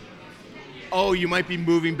like, oh, you might be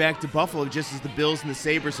moving back to Buffalo just as the Bills and the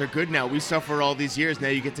Sabres are good now. We suffered all these years. Now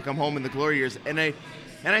you get to come home in the glory years.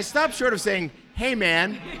 And I stopped short of saying, hey,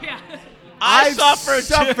 man, I've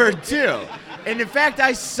suffered too. And in fact,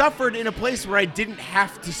 I suffered in a place where I didn't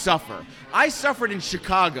have to suffer. I suffered in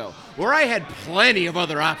Chicago, where I had plenty of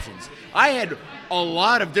other options. I had a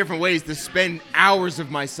lot of different ways to spend hours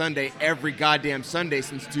of my Sunday every goddamn Sunday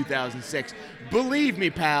since 2006. Believe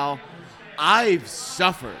me, pal, I've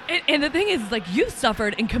suffered. And the thing is, like, you've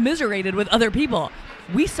suffered and commiserated with other people.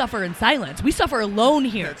 We suffer in silence. We suffer alone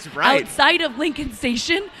here. That's right. Outside of Lincoln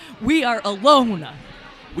Station, we are alone.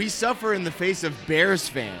 We suffer in the face of Bears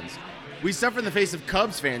fans. We suffer in the face of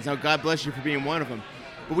Cubs fans. Now, God bless you for being one of them.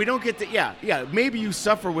 But we don't get to, maybe you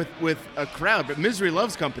suffer with a crowd, but misery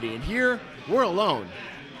loves company. And here, we're alone.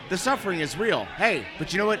 The suffering is real. Hey,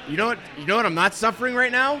 but you know what? You know what I'm not suffering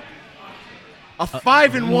right now? A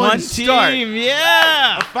 5-1 start. Team,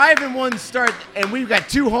 yeah. A 5-1 start, and we've got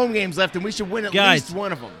 2 home games left, and we should win at least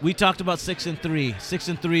one of them. We talked about 6-3.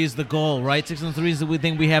 6-3 is the goal, right? 6-3 is the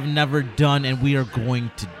thing we have never done, and we are going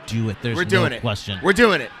to do it. We're doing it. Question. We're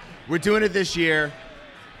doing it. We're doing it this year,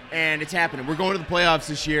 and it's happening. We're going to the playoffs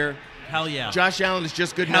this year. Hell yeah. Josh Allen is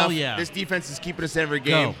just good Hell enough. yeah. This defense is keeping us every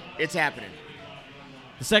game. Go. It's happening.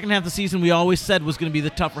 The second half of the season we always said was going to be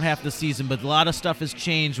the tougher half of the season, but a lot of stuff has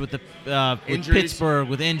changed with with Pittsburgh,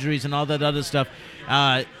 with injuries and all that other stuff.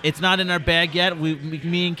 It's not in our bag yet.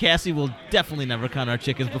 Me and Cassie will definitely never count our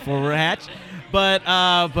chickens before we're hatched. But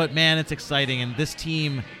man, it's exciting, and this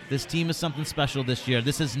team is something special this year.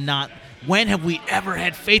 This is not. When have we ever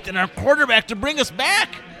had faith in our quarterback to bring us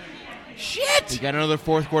back? Shit! We got another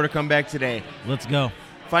fourth quarter comeback today. Let's go.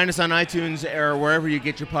 Find us on iTunes or wherever you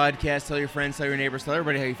get your podcasts. Tell your friends, tell your neighbors, tell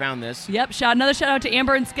everybody how you found this. Yep. Another shout out to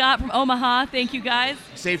Amber and Scott from Omaha. Thank you, guys.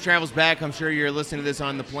 Safe travels back. I'm sure you're listening to this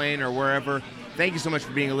on the plane or wherever. Thank you so much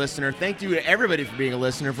for being a listener. Thank you to everybody for being a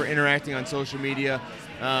listener, for interacting on social media.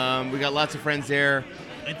 We got lots of friends there.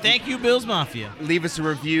 And thank you, Bills Mafia. Leave us a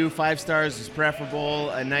review. 5 stars is preferable.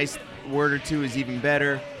 A nice word or two is even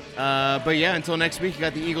better. But yeah, until next week, you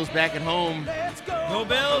got the Eagles back at home. Go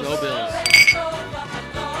Bills! Go Bills!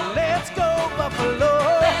 Let's go Buffalo.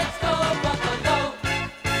 Let's go Buffalo.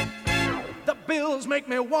 The Bills make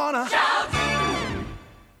me wanna shout.